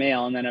regular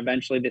mail. And then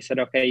eventually they said,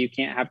 okay, you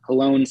can't have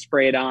cologne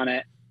sprayed on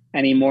it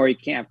anymore. You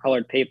can't have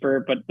colored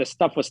paper, but the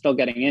stuff was still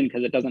getting in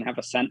because it doesn't have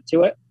a scent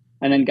to it.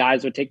 And then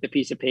guys would take the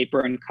piece of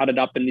paper and cut it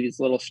up into these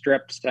little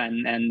strips,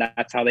 and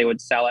that's how they would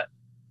sell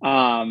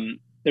it.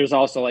 There's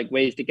also like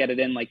ways to get it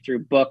in, like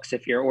through books,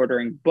 if you're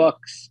ordering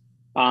books.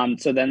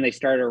 So then they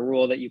started a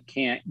rule that you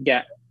can't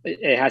get,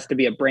 it has to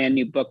be a brand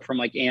new book from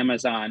like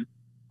Amazon.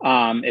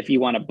 If you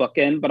want to book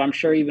in, but I'm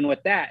sure even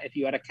with that, if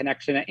you had a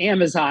connection at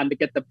Amazon to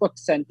get the book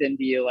sent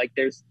into you, like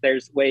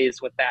there's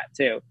ways with that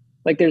too.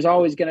 Like there's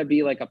always going to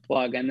be like a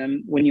plug. And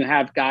then when you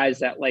have guys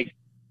that like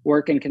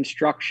work in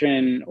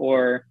construction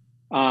or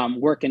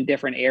work in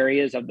different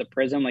areas of the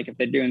prison, like if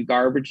they're doing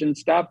garbage and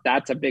stuff,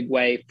 that's a big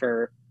way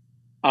for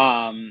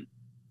them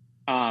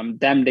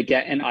to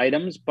get in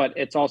items. But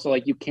it's also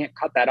like you can't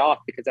cut that off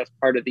because that's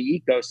part of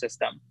the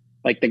ecosystem.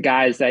 Like the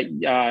guys that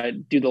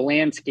do the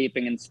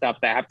landscaping and stuff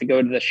that have to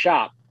go to the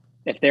shop,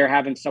 if they're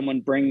having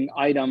someone bring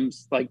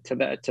items like to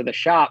the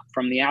shop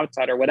from the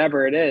outside or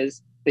whatever it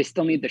is, they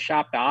still need the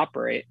shop to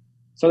operate.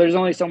 So there's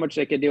only so much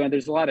they could do. And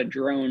there's a lot of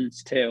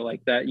drones too,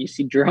 like that you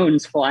see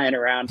drones flying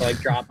around to like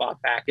drop off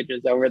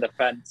packages over the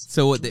fence.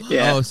 So what they,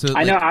 Yeah. so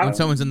I like, know, when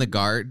someone's in the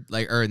guard,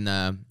 like, or in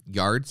the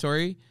yard,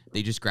 sorry,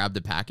 they just grab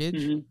the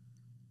package. Mm-hmm.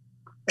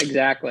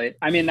 Exactly.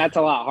 I mean, that's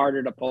a lot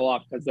harder to pull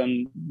off because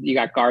then you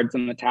got guards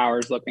in the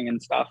towers looking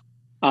and stuff.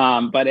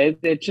 But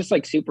it's just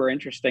like super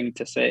interesting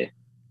to see.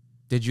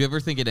 Did you ever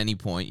think at any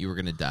point you were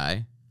going to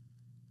die?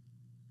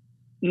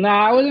 No,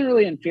 I wasn't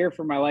really in fear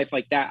for my life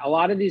like that. A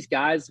lot of these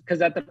guys,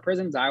 because at the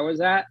prisons I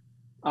was at,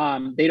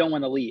 they don't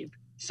want to leave.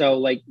 So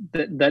like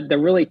the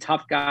really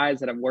tough guys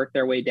that have worked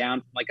their way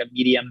down from like a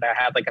medium that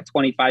had like a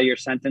 25-year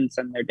sentence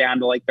and they're down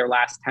to like their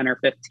last 10 or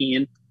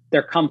 15,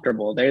 they're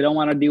comfortable. They don't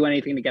want to do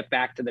anything to get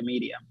back to the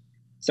medium.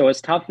 So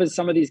as tough as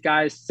some of these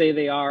guys say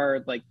they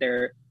are, like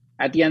they're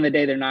at the end of the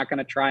day, they're not going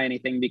to try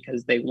anything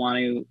because they want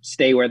to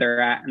stay where they're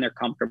at and they're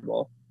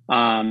comfortable.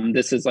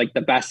 This is like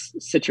the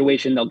best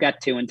situation they'll get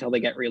to until they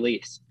get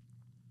released.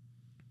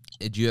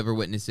 Did you ever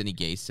witness any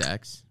gay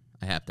sex?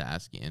 I have to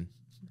ask Ian.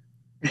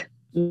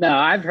 No,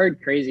 I've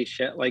heard crazy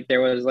shit. Like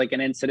there was like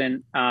an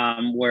incident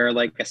where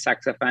like a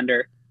sex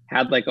offender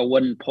had like a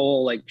wooden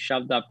pole like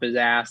shoved up his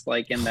ass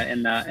like in the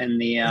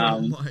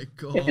Oh my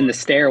in the god.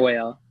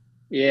 stairwell.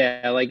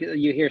 Yeah, like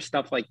you hear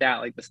stuff like that,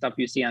 like the stuff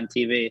you see on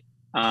TV.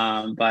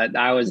 But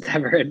I was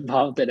never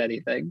involved in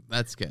anything.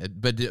 That's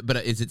good. But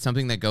is it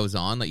something that goes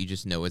on that you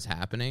just know is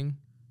happening?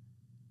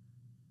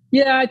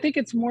 Yeah, I think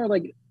it's more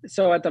like,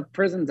 so at the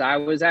prisons I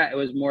was at, it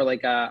was more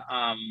like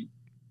a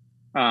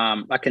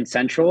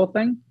consensual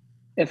thing.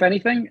 If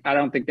anything, I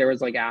don't think there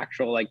was like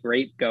actual like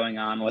rape going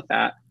on with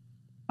that.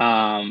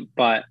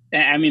 But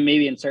I mean,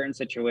 maybe in certain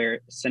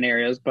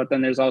scenarios, but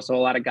then there's also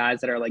a lot of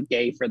guys that are like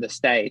gay for the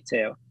stay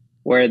too,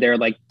 where they're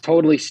like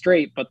totally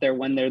straight, but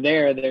when they're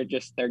there, they're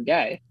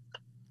gay.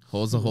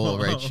 Hole's a hole,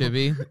 right, Whoa.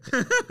 Shibby?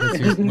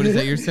 What is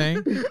that you're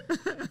saying?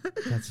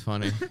 That's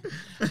funny.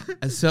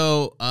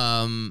 So,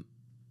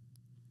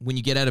 when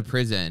you get out of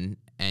prison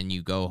and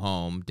you go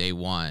home day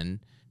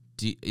one,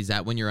 is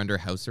that when you're under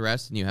house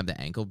arrest and you have the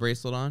ankle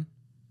bracelet on?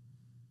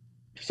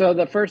 So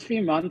the first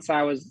few months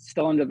I was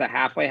still under the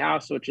halfway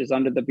house, which is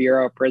under the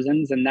Bureau of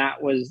Prisons. And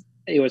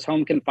it was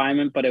home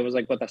confinement, but it was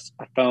like with a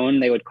phone.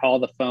 They would call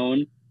the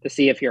phone to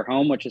see if you're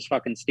home, which is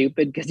fucking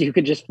stupid because you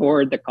could just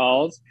forward the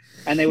calls.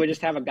 And they would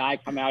just have a guy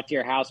come out to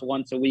your house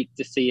once a week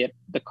to see if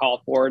the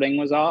call forwarding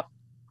was off.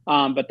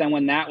 But then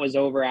when that was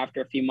over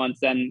after a few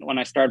months, then when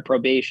I started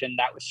probation,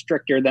 that was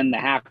stricter than the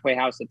halfway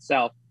house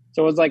itself.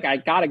 So it was like I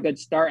got a good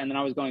start and then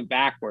I was going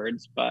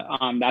backwards. But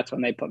that's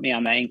when they put me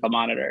on the ankle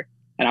monitor.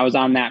 And I was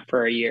on that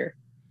for a year.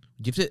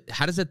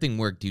 How does that thing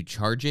work? Do you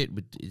charge it?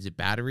 Is it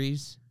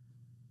batteries?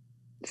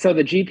 So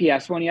the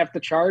GPS one you have to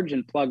charge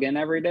and plug in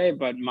every day,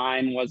 but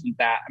mine wasn't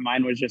that.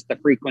 Mine was just the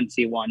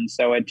frequency one.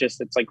 So it's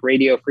like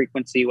radio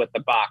frequency with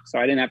the box. So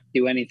I didn't have to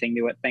do anything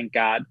to it, thank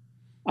God.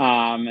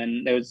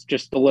 And it was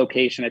just the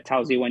location. It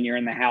tells you when you're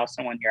in the house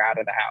and when you're out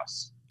of the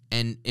house.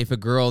 And if a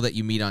girl that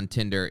you meet on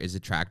Tinder is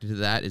attracted to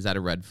that, is that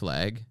a red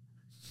flag?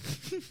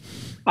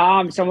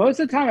 So most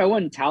of the time I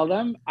wouldn't tell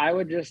them. I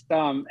would just,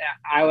 when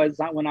I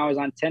was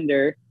on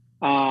Tinder,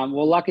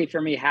 well, lucky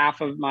for me, half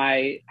of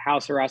my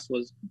house arrest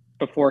was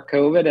before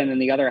COVID. And then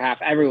the other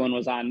half, everyone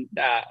was on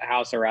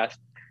house arrest.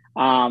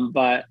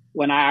 But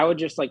when I would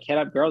just like hit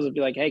up girls and be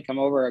like, hey, come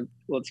over,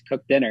 let's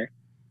cook dinner.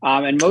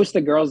 And most of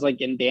the girls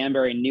like in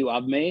Danbury knew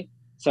of me.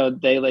 So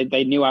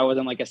they knew I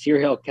wasn't like a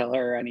serial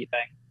killer or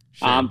anything.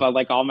 Sure. But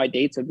like all my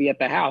dates would be at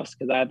the house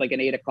because I had like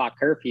an 8 o'clock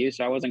curfew.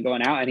 So I wasn't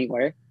going out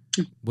anywhere.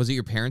 Was it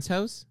your parents'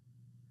 house?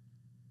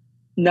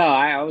 No,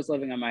 I was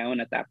living on my own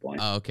at that point.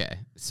 Oh, okay.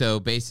 So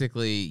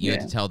basically, you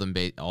had to tell them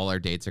all our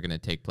dates are going to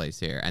take place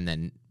here, and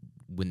then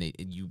when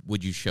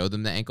would you show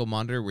them the ankle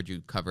monitor? Or would you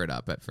cover it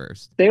up at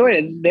first? They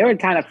would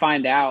kind of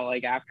find out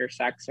like after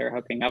sex or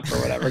hooking up or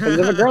whatever. Because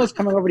if a girl's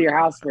coming over to your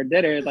house for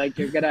dinner, like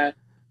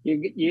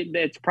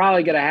it's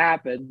probably gonna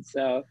happen.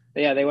 So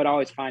yeah, they would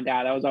always find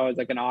out. That was always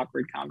like an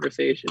awkward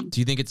conversation.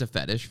 Do you think it's a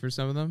fetish for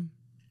some of them?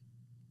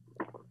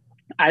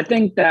 I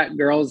think that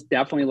girls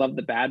definitely love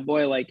the bad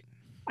boy. Like,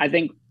 I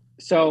think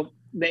so.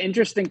 The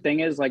interesting thing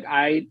is, like,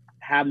 I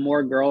have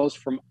more girls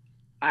from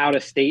out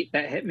of state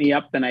that hit me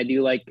up than I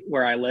do like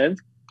where I live.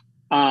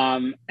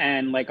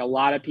 And like a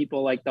lot of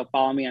people, like they'll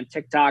follow me on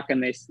TikTok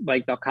and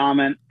they'll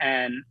comment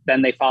and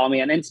then they follow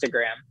me on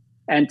Instagram.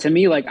 And to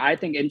me, like, I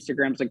think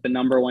Instagram's like the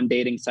 #1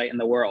 dating site in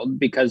the world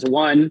because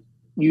one,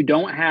 you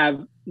don't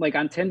have like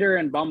on Tinder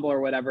and Bumble or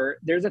whatever,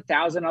 there's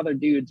 1,000 other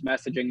dudes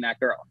messaging that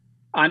girl.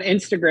 On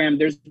Instagram,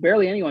 there's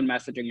barely anyone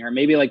messaging her,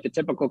 maybe like the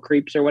typical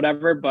creeps or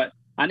whatever. But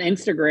on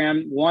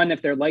Instagram, one,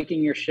 if they're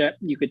liking your shit,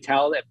 you could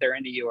tell if they're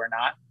into you or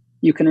not.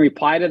 You can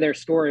reply to their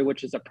story,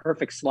 which is a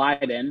perfect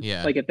slide in.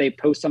 Yeah. Like if they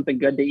post something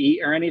good to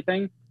eat or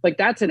anything, like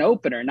that's an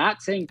opener,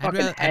 not saying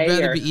fucking I'd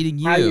rather or be eating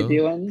you. how you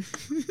doing.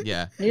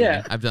 Yeah.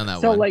 Yeah. I've done that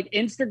So one. like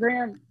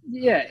Instagram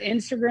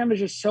is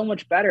just so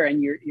much better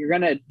and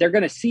they're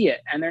gonna see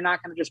it and they're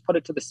not gonna just put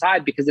it to the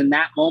side because in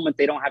that moment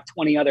they don't have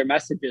 20 other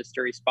messages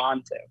to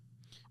respond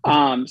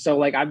to. So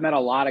like I've met a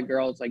lot of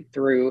girls like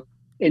through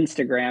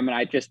Instagram and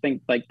I just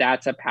think like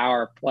that's a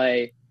power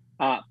play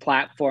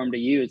platform to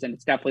use and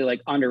it's definitely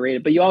like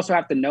underrated, but you also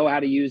have to know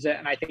how to use it.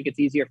 And I think it's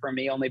easier for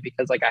me only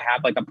because like I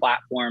have like a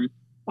platform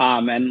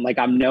and like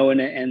I'm known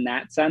in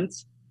that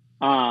sense.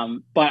 But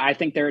I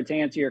think to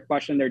answer your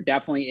question, there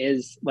definitely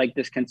is like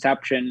this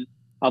conception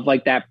of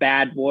like that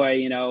bad boy,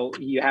 you know,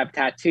 you have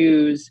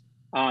tattoos,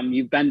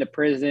 you've been to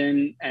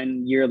prison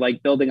and you're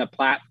like building a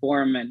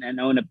platform and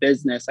own a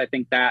business. I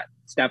think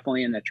that's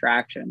definitely an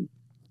attraction.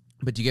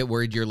 But do you get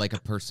worried you're like a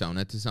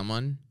persona to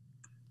someone?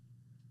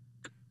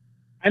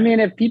 I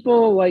mean, if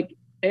people like,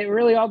 it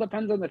really all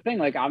depends on the thing.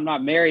 Like I'm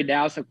not married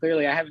now, so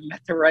clearly I haven't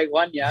met the right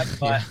one yet,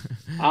 but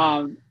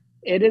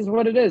it is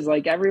what it is.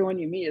 Like everyone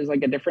you meet is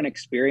like a different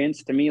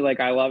experience to me. Like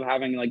I love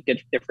having like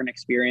different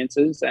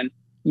experiences and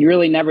you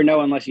really never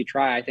know unless you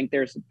try. I think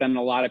there's been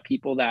a lot of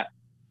people that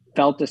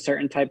felt a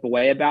certain type of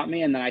way about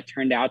me and then I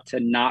turned out to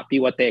not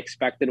be what they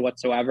expected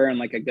whatsoever in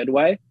like a good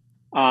way.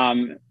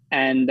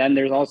 And then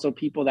there's also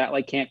people that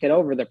like can't get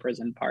over the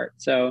prison part.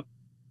 So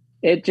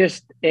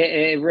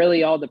it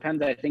really all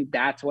depends. I think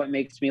that's what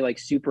makes me like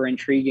super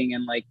intriguing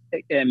and like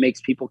it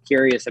makes people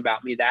curious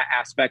about me, that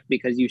aspect,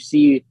 because you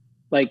see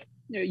like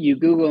you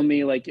Google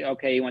me, like,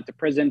 okay, you went to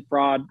prison,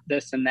 fraud,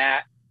 this and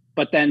that.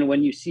 But then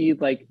when you see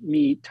like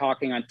me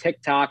talking on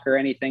TikTok or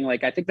anything,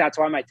 like, I think that's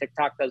why my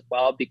TikTok does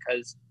well,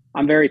 because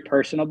I'm very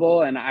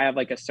personable and I have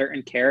like a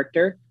certain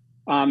character.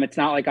 It's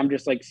not like I'm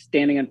just like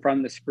standing in front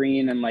of the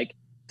screen and like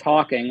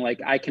talking. Like,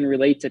 I can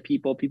relate to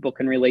people, people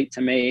can relate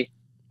to me,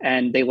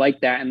 and they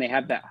like that, and they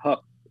have that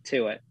hook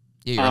to it.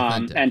 Yeah, you're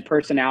authentic. And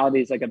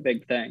personality is like a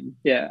big thing.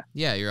 Yeah.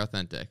 Yeah, you're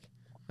authentic.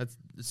 That's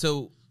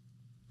so.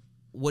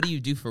 What do you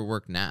do for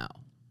work now?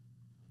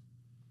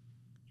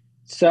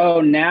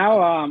 So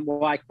now,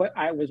 well, I quit.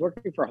 I was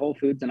working for Whole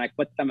Foods, and I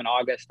quit them in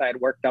August. I had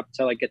worked up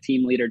to like a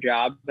team leader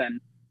job,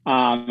 and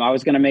I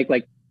was going to make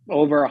like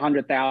over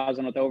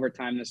 100,000 with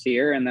overtime this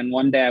year. And then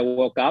one day I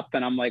woke up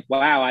and I'm like,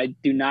 wow, I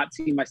do not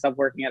see myself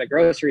working at a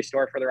grocery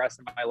store for the rest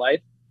of my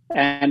life,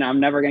 and I'm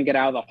never going to get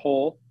out of the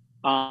hole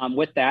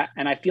with that.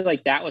 And I feel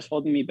like that was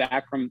holding me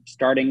back from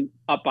starting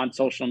up on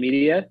social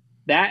media.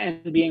 That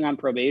and being on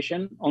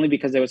probation, only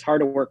because it was hard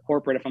to work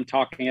corporate if I'm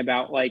talking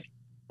about like,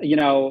 you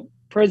know,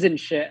 prison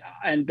shit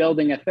and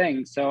building a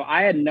thing. So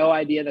I had no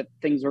idea that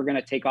things were going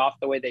to take off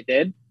the way they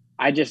did.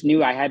 I just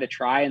knew I had to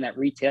try, and that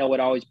retail would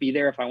always be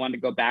there if I wanted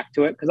to go back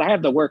to it, because I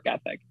have the work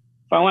ethic.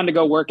 If I wanted to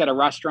go work at a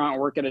restaurant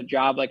or work at a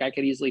job, like, I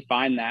could easily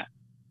find that.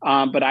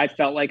 But I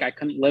felt like I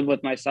couldn't live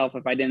with myself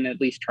if I didn't at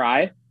least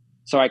try.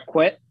 So I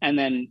quit and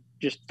then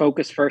just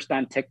focused first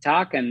on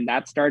TikTok, and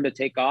that started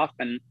to take off.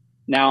 And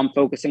now I'm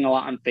focusing a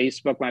lot on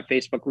Facebook. My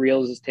Facebook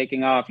Reels is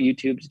taking off.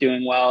 YouTube's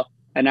doing well.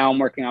 And now I'm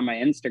working on my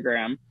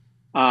Instagram.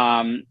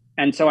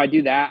 And so I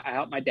do that. I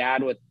help my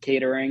dad with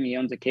catering. He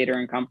owns a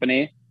catering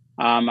company.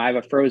 I have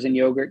a frozen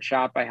yogurt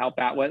shop I help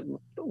out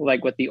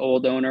with the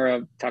old owner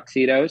of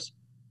Tuxedos.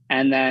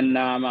 And then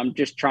I'm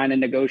just trying to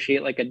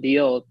negotiate like a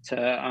deal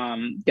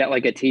to get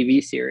like a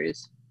TV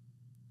series.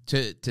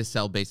 To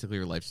sell basically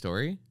your life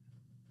story?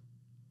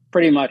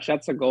 Pretty much.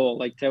 That's the goal.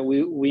 Like,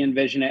 we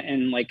envision it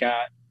in like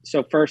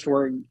so first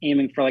we're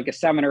aiming for like a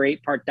 7 or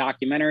 8 part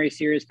documentary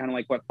series, kind of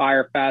like what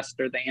Fyre Fest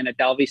or the Anna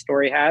Delvey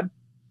story had.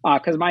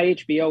 Because my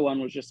HBO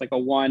one was just like a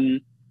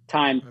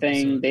one-time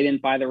thing. They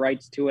didn't buy the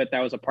rights to it. That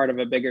was a part of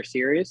a bigger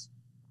series.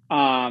 So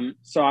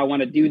I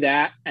want to do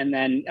that, and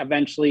then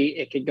eventually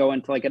it could go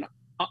into like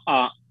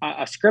a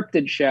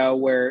scripted show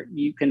where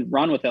you can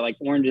run with it. Like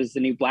Orange is the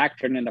New Black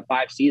turned into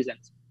 5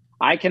 seasons.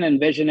 I can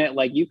envision it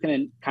like you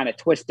can kind of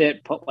twist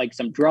it, put like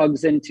some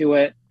drugs into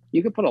it.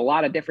 You could put a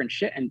lot of different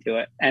shit into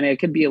it, and it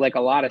could be like a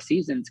lot of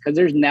seasons, because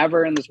there's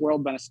never in this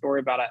world been a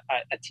story about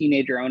a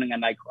teenager owning a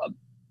nightclub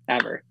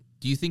ever.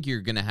 Do you think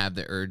you're going to have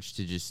the urge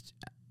to just,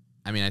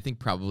 I mean, I think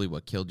probably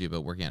what killed you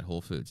about working at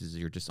Whole Foods is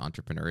you're just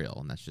entrepreneurial,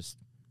 and that's just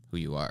who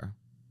you are.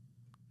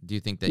 Do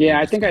you think that? Yeah,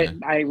 I think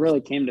I really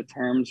came to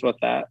terms with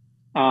that.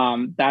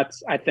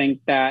 I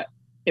think that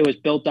it was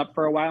built up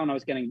for a while and I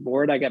was getting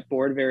bored. I get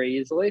bored very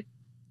easily.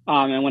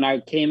 And when I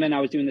came in,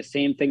 I was doing the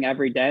same thing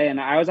every day. And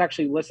I was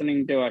actually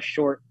listening to a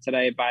short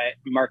today by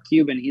Mark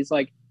Cuban. He's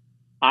like,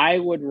 I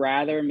would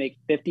rather make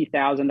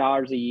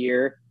 $50,000 a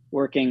year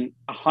working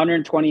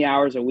 120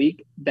 hours a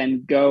week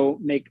than go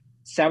make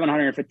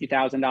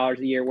 $750,000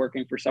 a year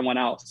working for someone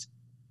else.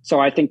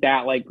 So I think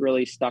that like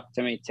really stuck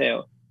to me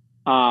too.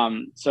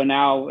 So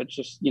now it's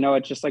just,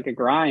 it's just like a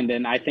grind.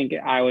 And I think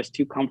I was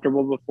too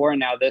comfortable before.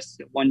 And now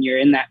when you're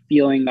in that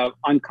feeling of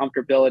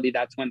uncomfortability,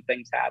 that's when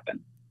things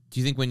happen.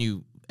 Do you think when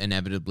you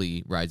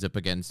inevitably rise up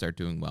again and start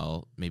doing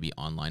well, maybe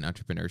online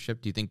entrepreneurship,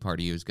 do you think part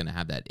of you is going to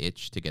have that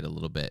itch to get a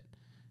little bit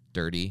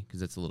dirty? Because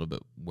that's a little bit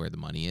where the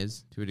money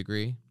is to a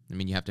degree. I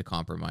mean, you have to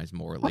compromise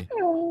morally.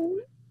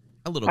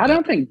 A little bit. I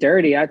don't think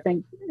dirty. I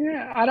think,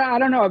 I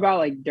don't know about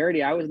like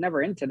dirty. I was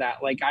never into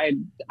that. Like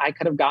I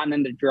could have gotten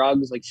into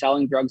drugs, like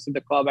selling drugs to the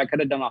club. I could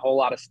have done a whole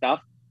lot of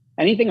stuff.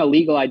 Anything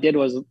illegal I did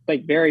was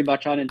like very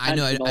much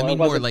unintentional. I know. I mean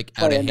more like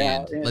out of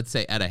hand. Yeah. Let's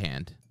say out of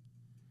hand.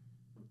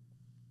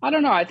 I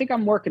don't know. I think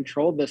I'm more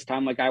controlled this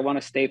time. Like I want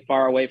to stay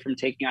far away from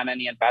taking on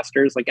any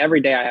investors. Like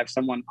every day I have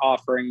someone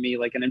offering me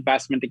like an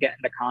investment to get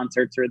into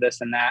concerts or this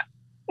and that.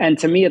 And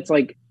to me, it's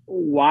like,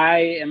 why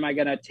am I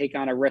going to take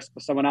on a risk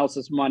with someone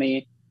else's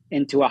money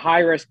into a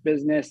high risk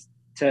business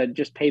to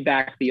just pay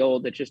back the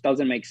old? It just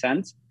doesn't make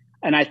sense.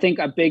 And I think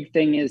a big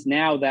thing is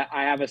now that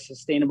I have a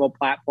sustainable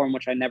platform,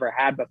 which I never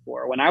had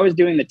before. When I was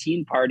doing the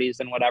teen parties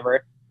and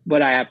whatever,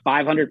 but I have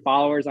 500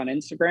 followers on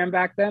Instagram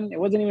back then. It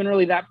wasn't even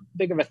really that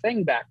big of a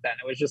thing back then.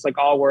 It was just like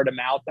all word of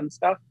mouth and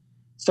stuff.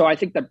 So I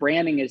think the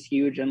branding is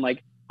huge. And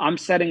like, I'm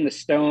setting the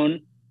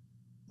stone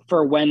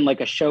for when like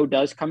a show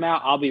does come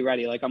out, I'll be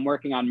ready. Like I'm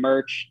working on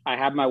merch. I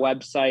have my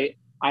website.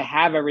 I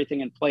have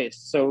everything in place.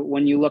 So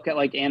when you look at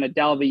like Anna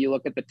Delvey, you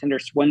look at the Tinder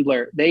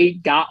Swindler, they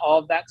got all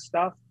of that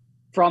stuff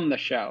from the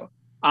show.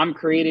 I'm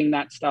creating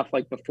that stuff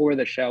like before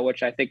the show,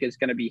 which I think is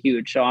going to be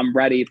huge. So I'm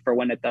ready for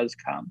when it does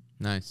come.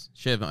 Nice.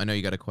 Shiv, I know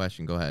you got a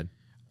question. Go ahead.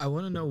 I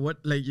want to know what,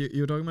 like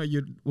you're talking about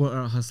you were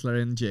a hustler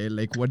in jail.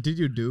 Like what did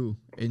you do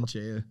in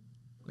jail?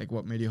 Like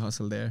what made you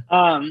hustle there?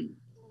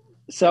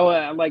 So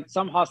like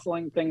some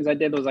hustling things I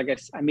did was like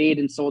I made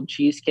and sold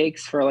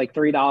cheesecakes for like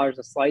 $3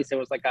 a slice. It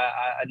was like a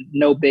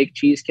no bake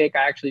cheesecake.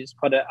 I actually just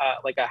put a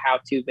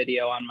how-to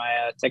video on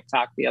my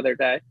TikTok the other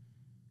day.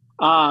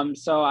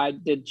 So I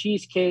did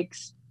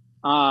cheesecakes.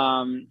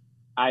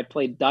 I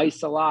played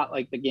dice a lot,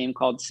 like the game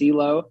called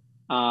CeeLo.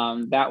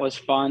 That was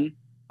fun.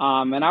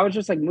 And I was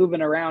just like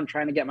moving around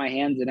trying to get my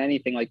hands in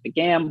anything, like the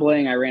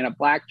gambling. I ran a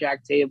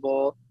blackjack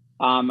table.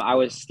 I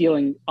was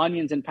stealing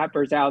onions and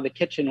peppers out of the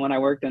kitchen when I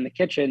worked in the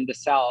kitchen to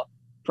sell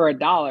for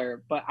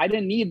 $1, but I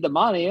didn't need the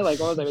money. Like,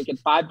 what was I making,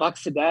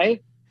 $5 a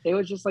day? It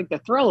was just like the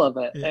thrill of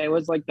it. Yeah. It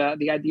was like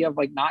the idea of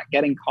like not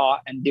getting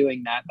caught and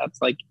doing that.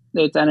 That's like,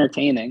 it's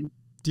entertaining.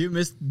 Do you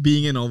miss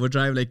being in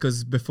overdrive? Like,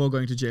 because before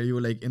going to jail, you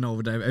were like in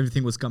overdrive.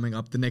 Everything was coming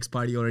up. The next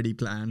party already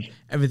planned.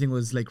 Everything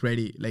was like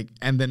ready. Like,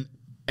 and then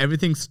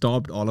everything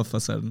stopped all of a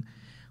sudden.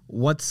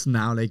 What's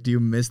now? Like, do you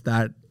miss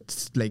that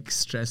like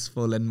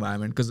stressful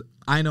environment? Because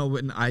I know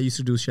when I used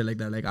to do shit like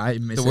that, like I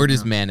miss The it word now.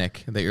 is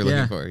manic that you're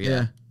looking for.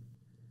 Yeah.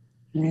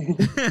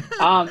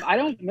 I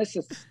don't miss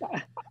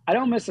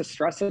the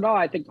stress at all.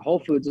 I think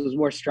Whole Foods was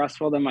more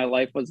stressful than my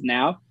life was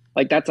now.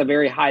 Like, that's a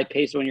very high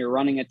pace when you're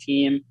running a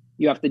team.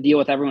 You have to deal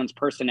with everyone's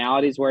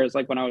personalities. Whereas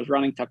like when I was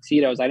running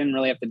Tuxedos, I didn't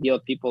really have to deal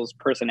with people's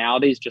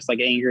personalities, just like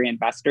angry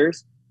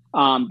investors.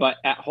 But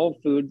at Whole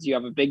Foods, you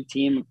have a big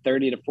team of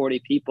 30 to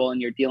 40 people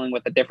and you're dealing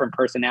with a different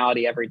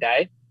personality every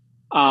day.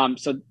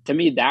 So to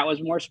me, that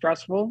was more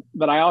stressful,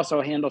 but I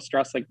also handle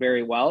stress like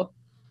very well.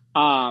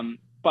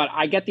 But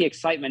I get the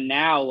excitement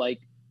now, like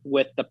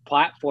with the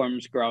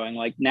platforms growing,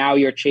 like now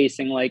you're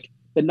chasing like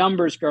the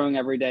numbers growing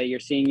every day.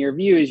 You're seeing your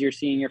views, you're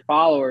seeing your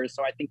followers.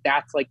 So I think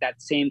that's like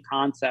that same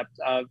concept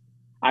of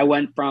I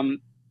went from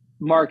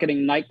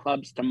marketing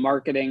nightclubs to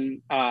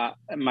marketing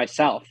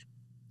myself.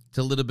 It's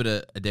a little bit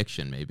of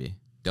addiction, maybe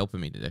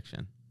dopamine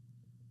addiction.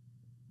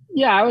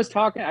 Yeah,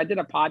 I did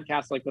a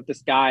podcast like with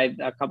this guy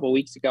a couple of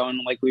weeks ago, and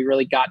like we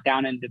really got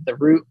down into the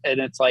root. And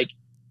it's like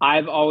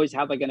I've always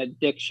had like an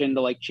addiction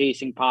to like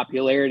chasing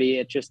popularity.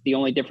 It's just the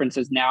only difference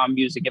is now I'm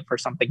using it for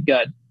something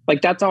good.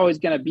 Like that's always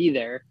going to be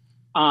there.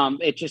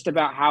 It's just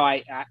about how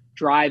I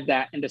drive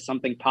that into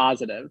something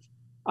positive.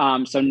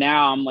 So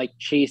now I'm like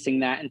chasing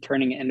that and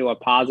turning it into a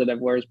positive,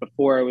 whereas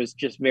before it was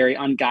just very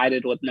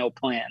unguided with no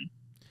plan.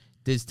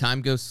 Does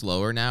time go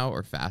slower now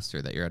or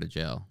faster that you're out of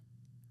jail?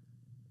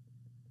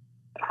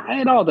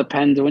 It all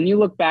depends. When you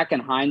look back in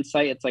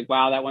hindsight, it's like,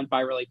 wow, that went by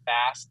really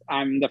fast.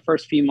 The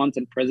first few months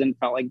in prison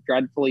felt like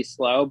dreadfully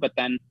slow, but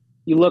then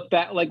you look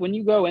back, like when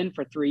you go in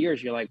for 3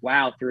 years, you're like,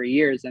 wow, 3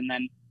 years. And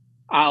then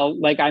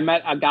I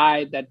met a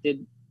guy that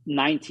did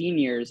 19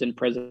 years in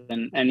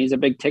prison and he's a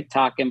big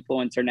TikTok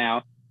influencer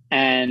now.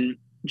 And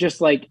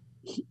just like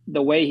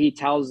the way he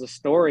tells the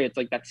story, it's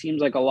like, that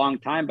seems like a long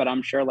time, but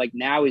I'm sure like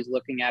now he's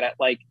looking at it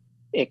like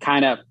it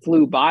kind of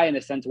flew by in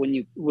a sense when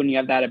you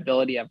have that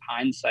ability of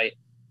hindsight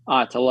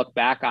to look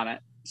back on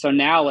it. So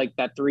now like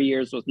that 3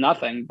 years was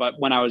nothing, but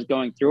when I was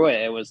going through it,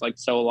 it was like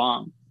so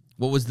long.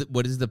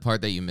 What is the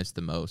part that you missed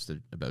the most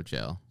about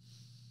jail?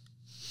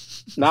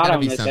 I gotta don't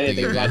be miss something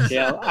anything you about miss.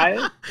 jail.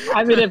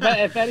 I mean,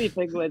 if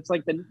anything, it's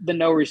like the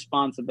no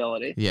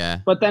responsibility. Yeah.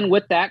 But then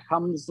with that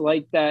comes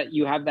like that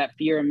you have that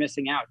fear of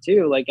missing out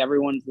too. Like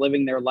everyone's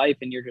living their life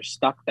and you're just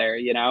stuck there,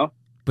 you know?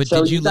 But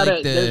So did you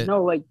like there's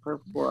no like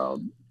perfect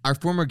world. Our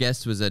former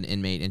guest was an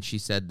inmate, and she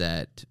said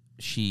that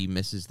she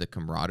misses the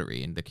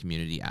camaraderie and the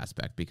community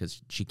aspect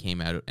because she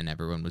came out and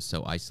everyone was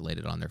so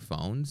isolated on their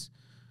phones.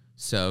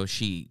 So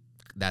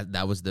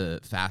that was the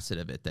facet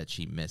of it that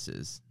she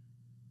misses.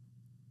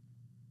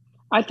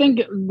 I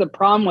think the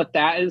problem with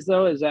that is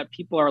that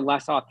people are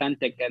less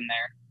authentic in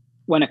there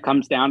when it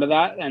comes down to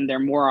that, and they're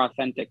more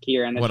authentic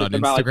here. And it's What, just on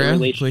about like the Instagram?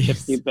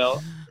 relationships Please. you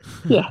built.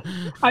 Yeah.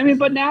 I mean,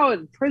 but now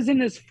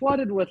prison is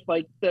flooded with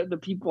like the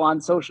people on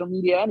social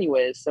media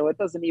anyways, so it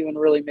doesn't even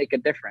really make a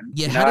difference.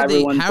 Yeah, You know, how do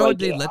everyone's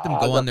they like, let them on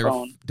go on their their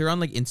phone. they're on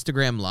like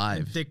Instagram Live.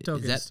 And TikTok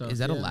is and that stuff, is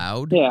that yeah.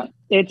 allowed? Yeah,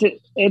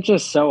 it's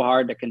just so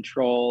hard to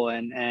control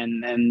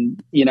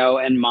and you know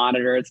and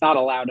monitor. It's not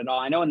allowed at all.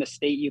 I know in the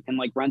state you can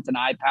like rent an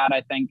iPad,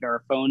 I think,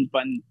 or phones,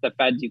 but in the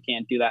feds you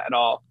can't do that at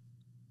all.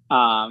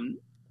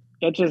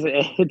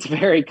 It's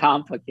very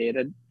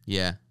complicated.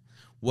 Yeah.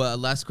 Well,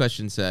 last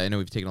question, I know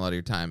we've taken a lot of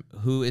your time.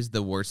 Who is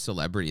the worst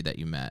celebrity that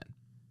you met?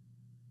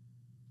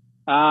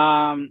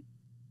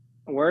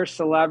 Worst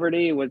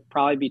celebrity would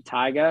probably be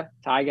Tyga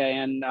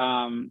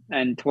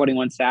and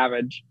 21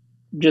 Savage.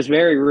 Just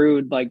very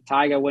rude. Like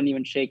Tyga wouldn't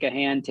even shake a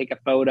hand, take a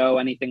photo,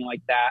 anything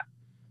like that.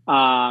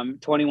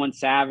 21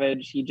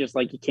 Savage, he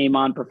came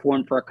on,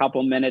 performed for a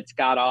couple minutes,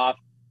 got off,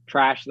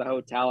 trashed the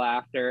hotel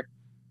after.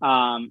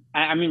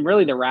 I mean,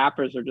 really, the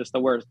rappers are just the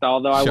worst.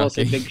 Although I will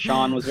say Shocking. Big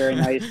Sean was very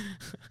nice.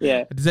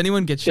 Yeah. Does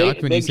anyone get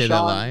shocked when you Big say that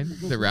Sean. line?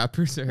 The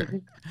rappers are.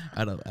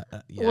 I don't.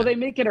 Yeah. Well, they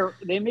make it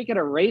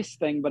a race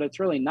thing, but it's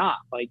really not.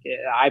 Like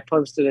I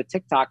posted a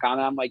TikTok on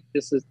it. I'm like,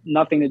 this is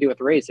nothing to do with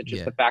race. It's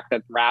just the fact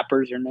that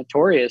rappers are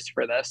notorious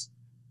for this.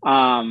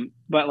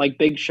 But like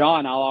Big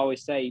Sean, I'll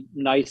always say,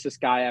 nicest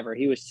guy ever.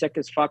 He was sick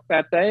as fuck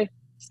that day.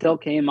 Still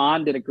came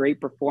on, did a great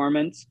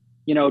performance.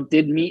 You know,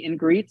 did meet and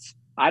greets.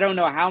 I don't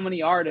know how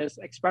many artists,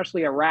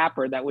 especially a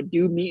rapper, that would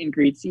do meet and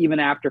greets even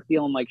after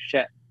feeling like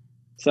shit.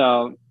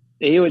 So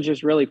he was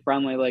just really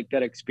friendly, like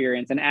good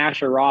experience. And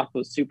Asher Roth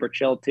was super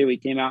chill too. He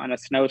came out in a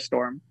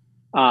snowstorm.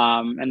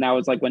 And that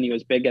was like when he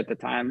was big at the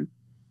time.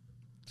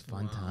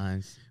 Fun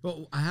times.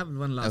 Well, I have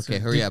one last. Okay,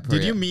 one. hurry up.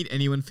 Did you meet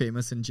anyone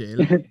famous in jail?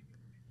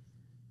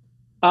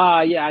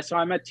 Yeah, so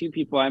I met 2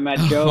 people. I met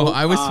Joe. Oh,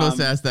 I was supposed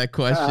to ask that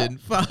question.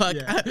 Fuck.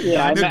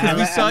 Yeah. I No, met- because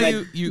we I saw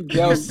met you.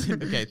 Joe.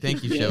 Okay,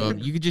 thank you,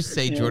 Shivam. You could just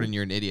say, Jordan,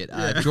 you're an idiot.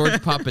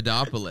 George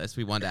Papadopoulos,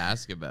 we wanted to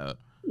ask about.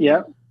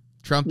 Yep.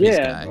 Trumpy's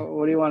Yeah. guy.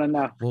 What do you want to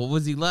know? Well, what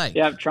was he like?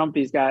 Yeah,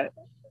 Trumpy's got.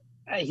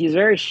 He's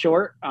very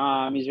short.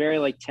 He's very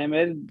like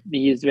timid.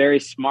 He's very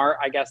smart,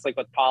 I guess, like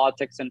with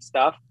politics and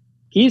stuff.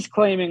 He's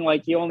claiming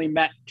like he only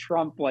met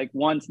Trump like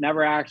once,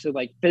 never actually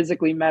like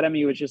physically met him.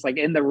 He was just like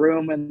in the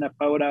room in the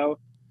photo.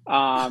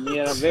 He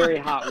had a very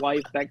hot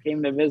wife that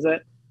came to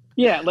visit.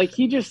 Yeah, like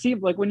he just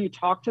seemed like when you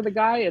talk to the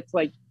guy, it's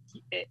like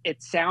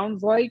it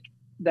sounds like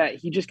that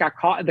he just got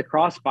caught in the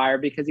crossfire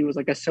because he was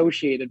like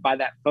associated by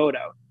that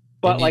photo.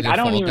 But Didn't like he the I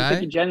don't fall even guy?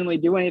 think he genuinely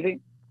do anything.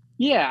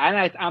 Yeah,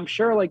 and I'm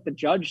sure like the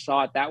judge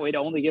saw it that way to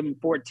only give him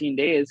 14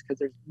 days because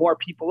there's more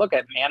people. Look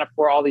at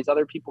Manafort, all these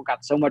other people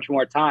got so much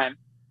more time.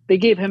 They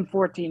gave him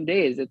 14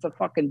 days. It's a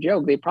fucking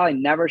joke. They probably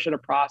never should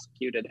have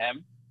prosecuted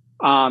him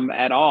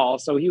at all.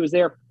 So he was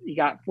there. He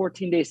got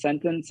 14-day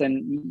sentence,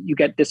 and you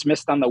get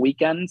dismissed on the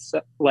weekends,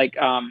 like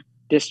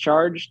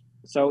discharged.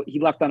 So he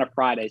left on a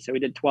Friday. So he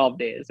did 12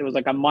 days. It was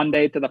like a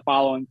Monday to the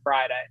following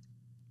Friday.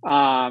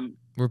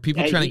 Were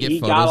people trying to get he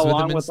photos got with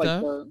along him and with, like,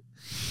 stuff?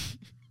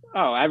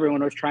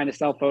 Everyone was trying to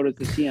sell photos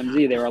to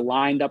TMZ. They were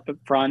lined up in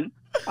front.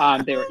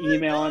 They were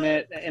emailing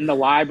it in the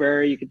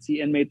library. You could see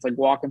inmates like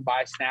walking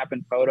by,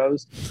 snapping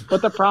photos.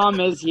 But the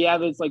problem is he had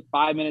his like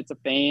 5 minutes of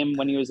fame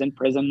when he was in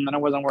prison, and then it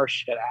wasn't worth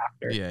shit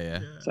after. Yeah.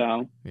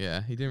 So,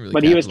 Yeah, he didn't really.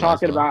 but he was capitalize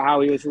talking well. about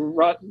how he was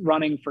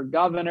running for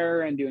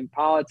governor and doing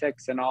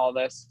politics and all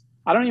this.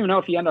 I don't even know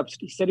if he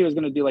said he was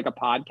going to do like a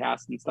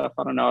podcast and stuff.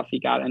 I don't know if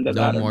he got into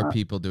No that. more or not.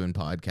 people doing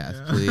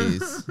podcasts,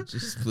 please.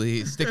 Just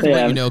please stick to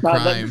what you know. no,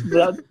 Crime.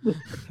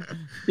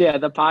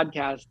 The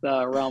podcast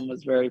realm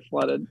was very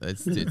flooded.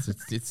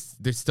 It's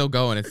they're still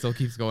going. It still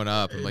keeps going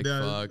up. I'm like,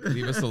 fuck,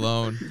 leave us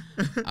alone.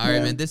 All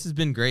right, man. This has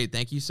been great.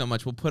 Thank you so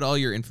much. We'll put all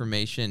your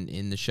information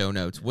in the show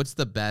notes. What's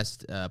the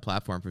best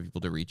platform for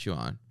people to reach you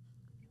on?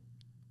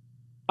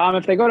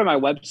 If they go to my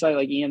website,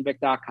 like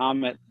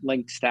ianvick.com, it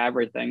links to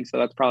everything. So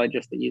that's probably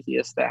just the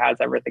easiest. That has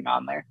everything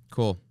on there.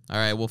 Cool. All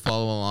right, we'll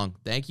follow along.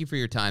 Thank you for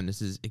your time.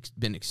 This has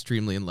been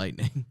extremely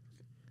enlightening.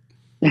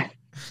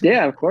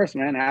 Yeah, of course,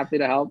 man. Happy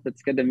to help.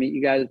 It's good to meet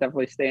you guys.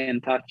 Definitely stay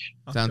in touch.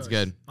 Sounds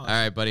good. All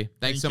right, buddy. Thanks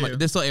Thank so much. you.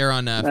 This will air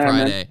on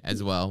Friday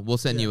as well. We'll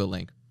send you a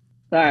link.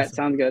 All right,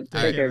 sounds good.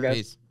 All Take right, care, guys.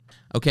 peace.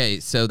 Okay,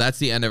 so that's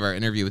the end of our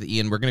interview with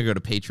Ian. We're going to go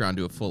to Patreon,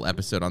 do a full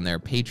episode on there,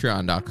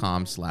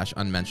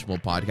 patreon.com/unmentionable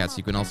podcast.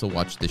 You can also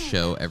watch the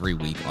show every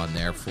week on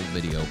there, full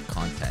video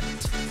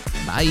content.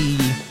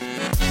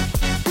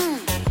 Bye.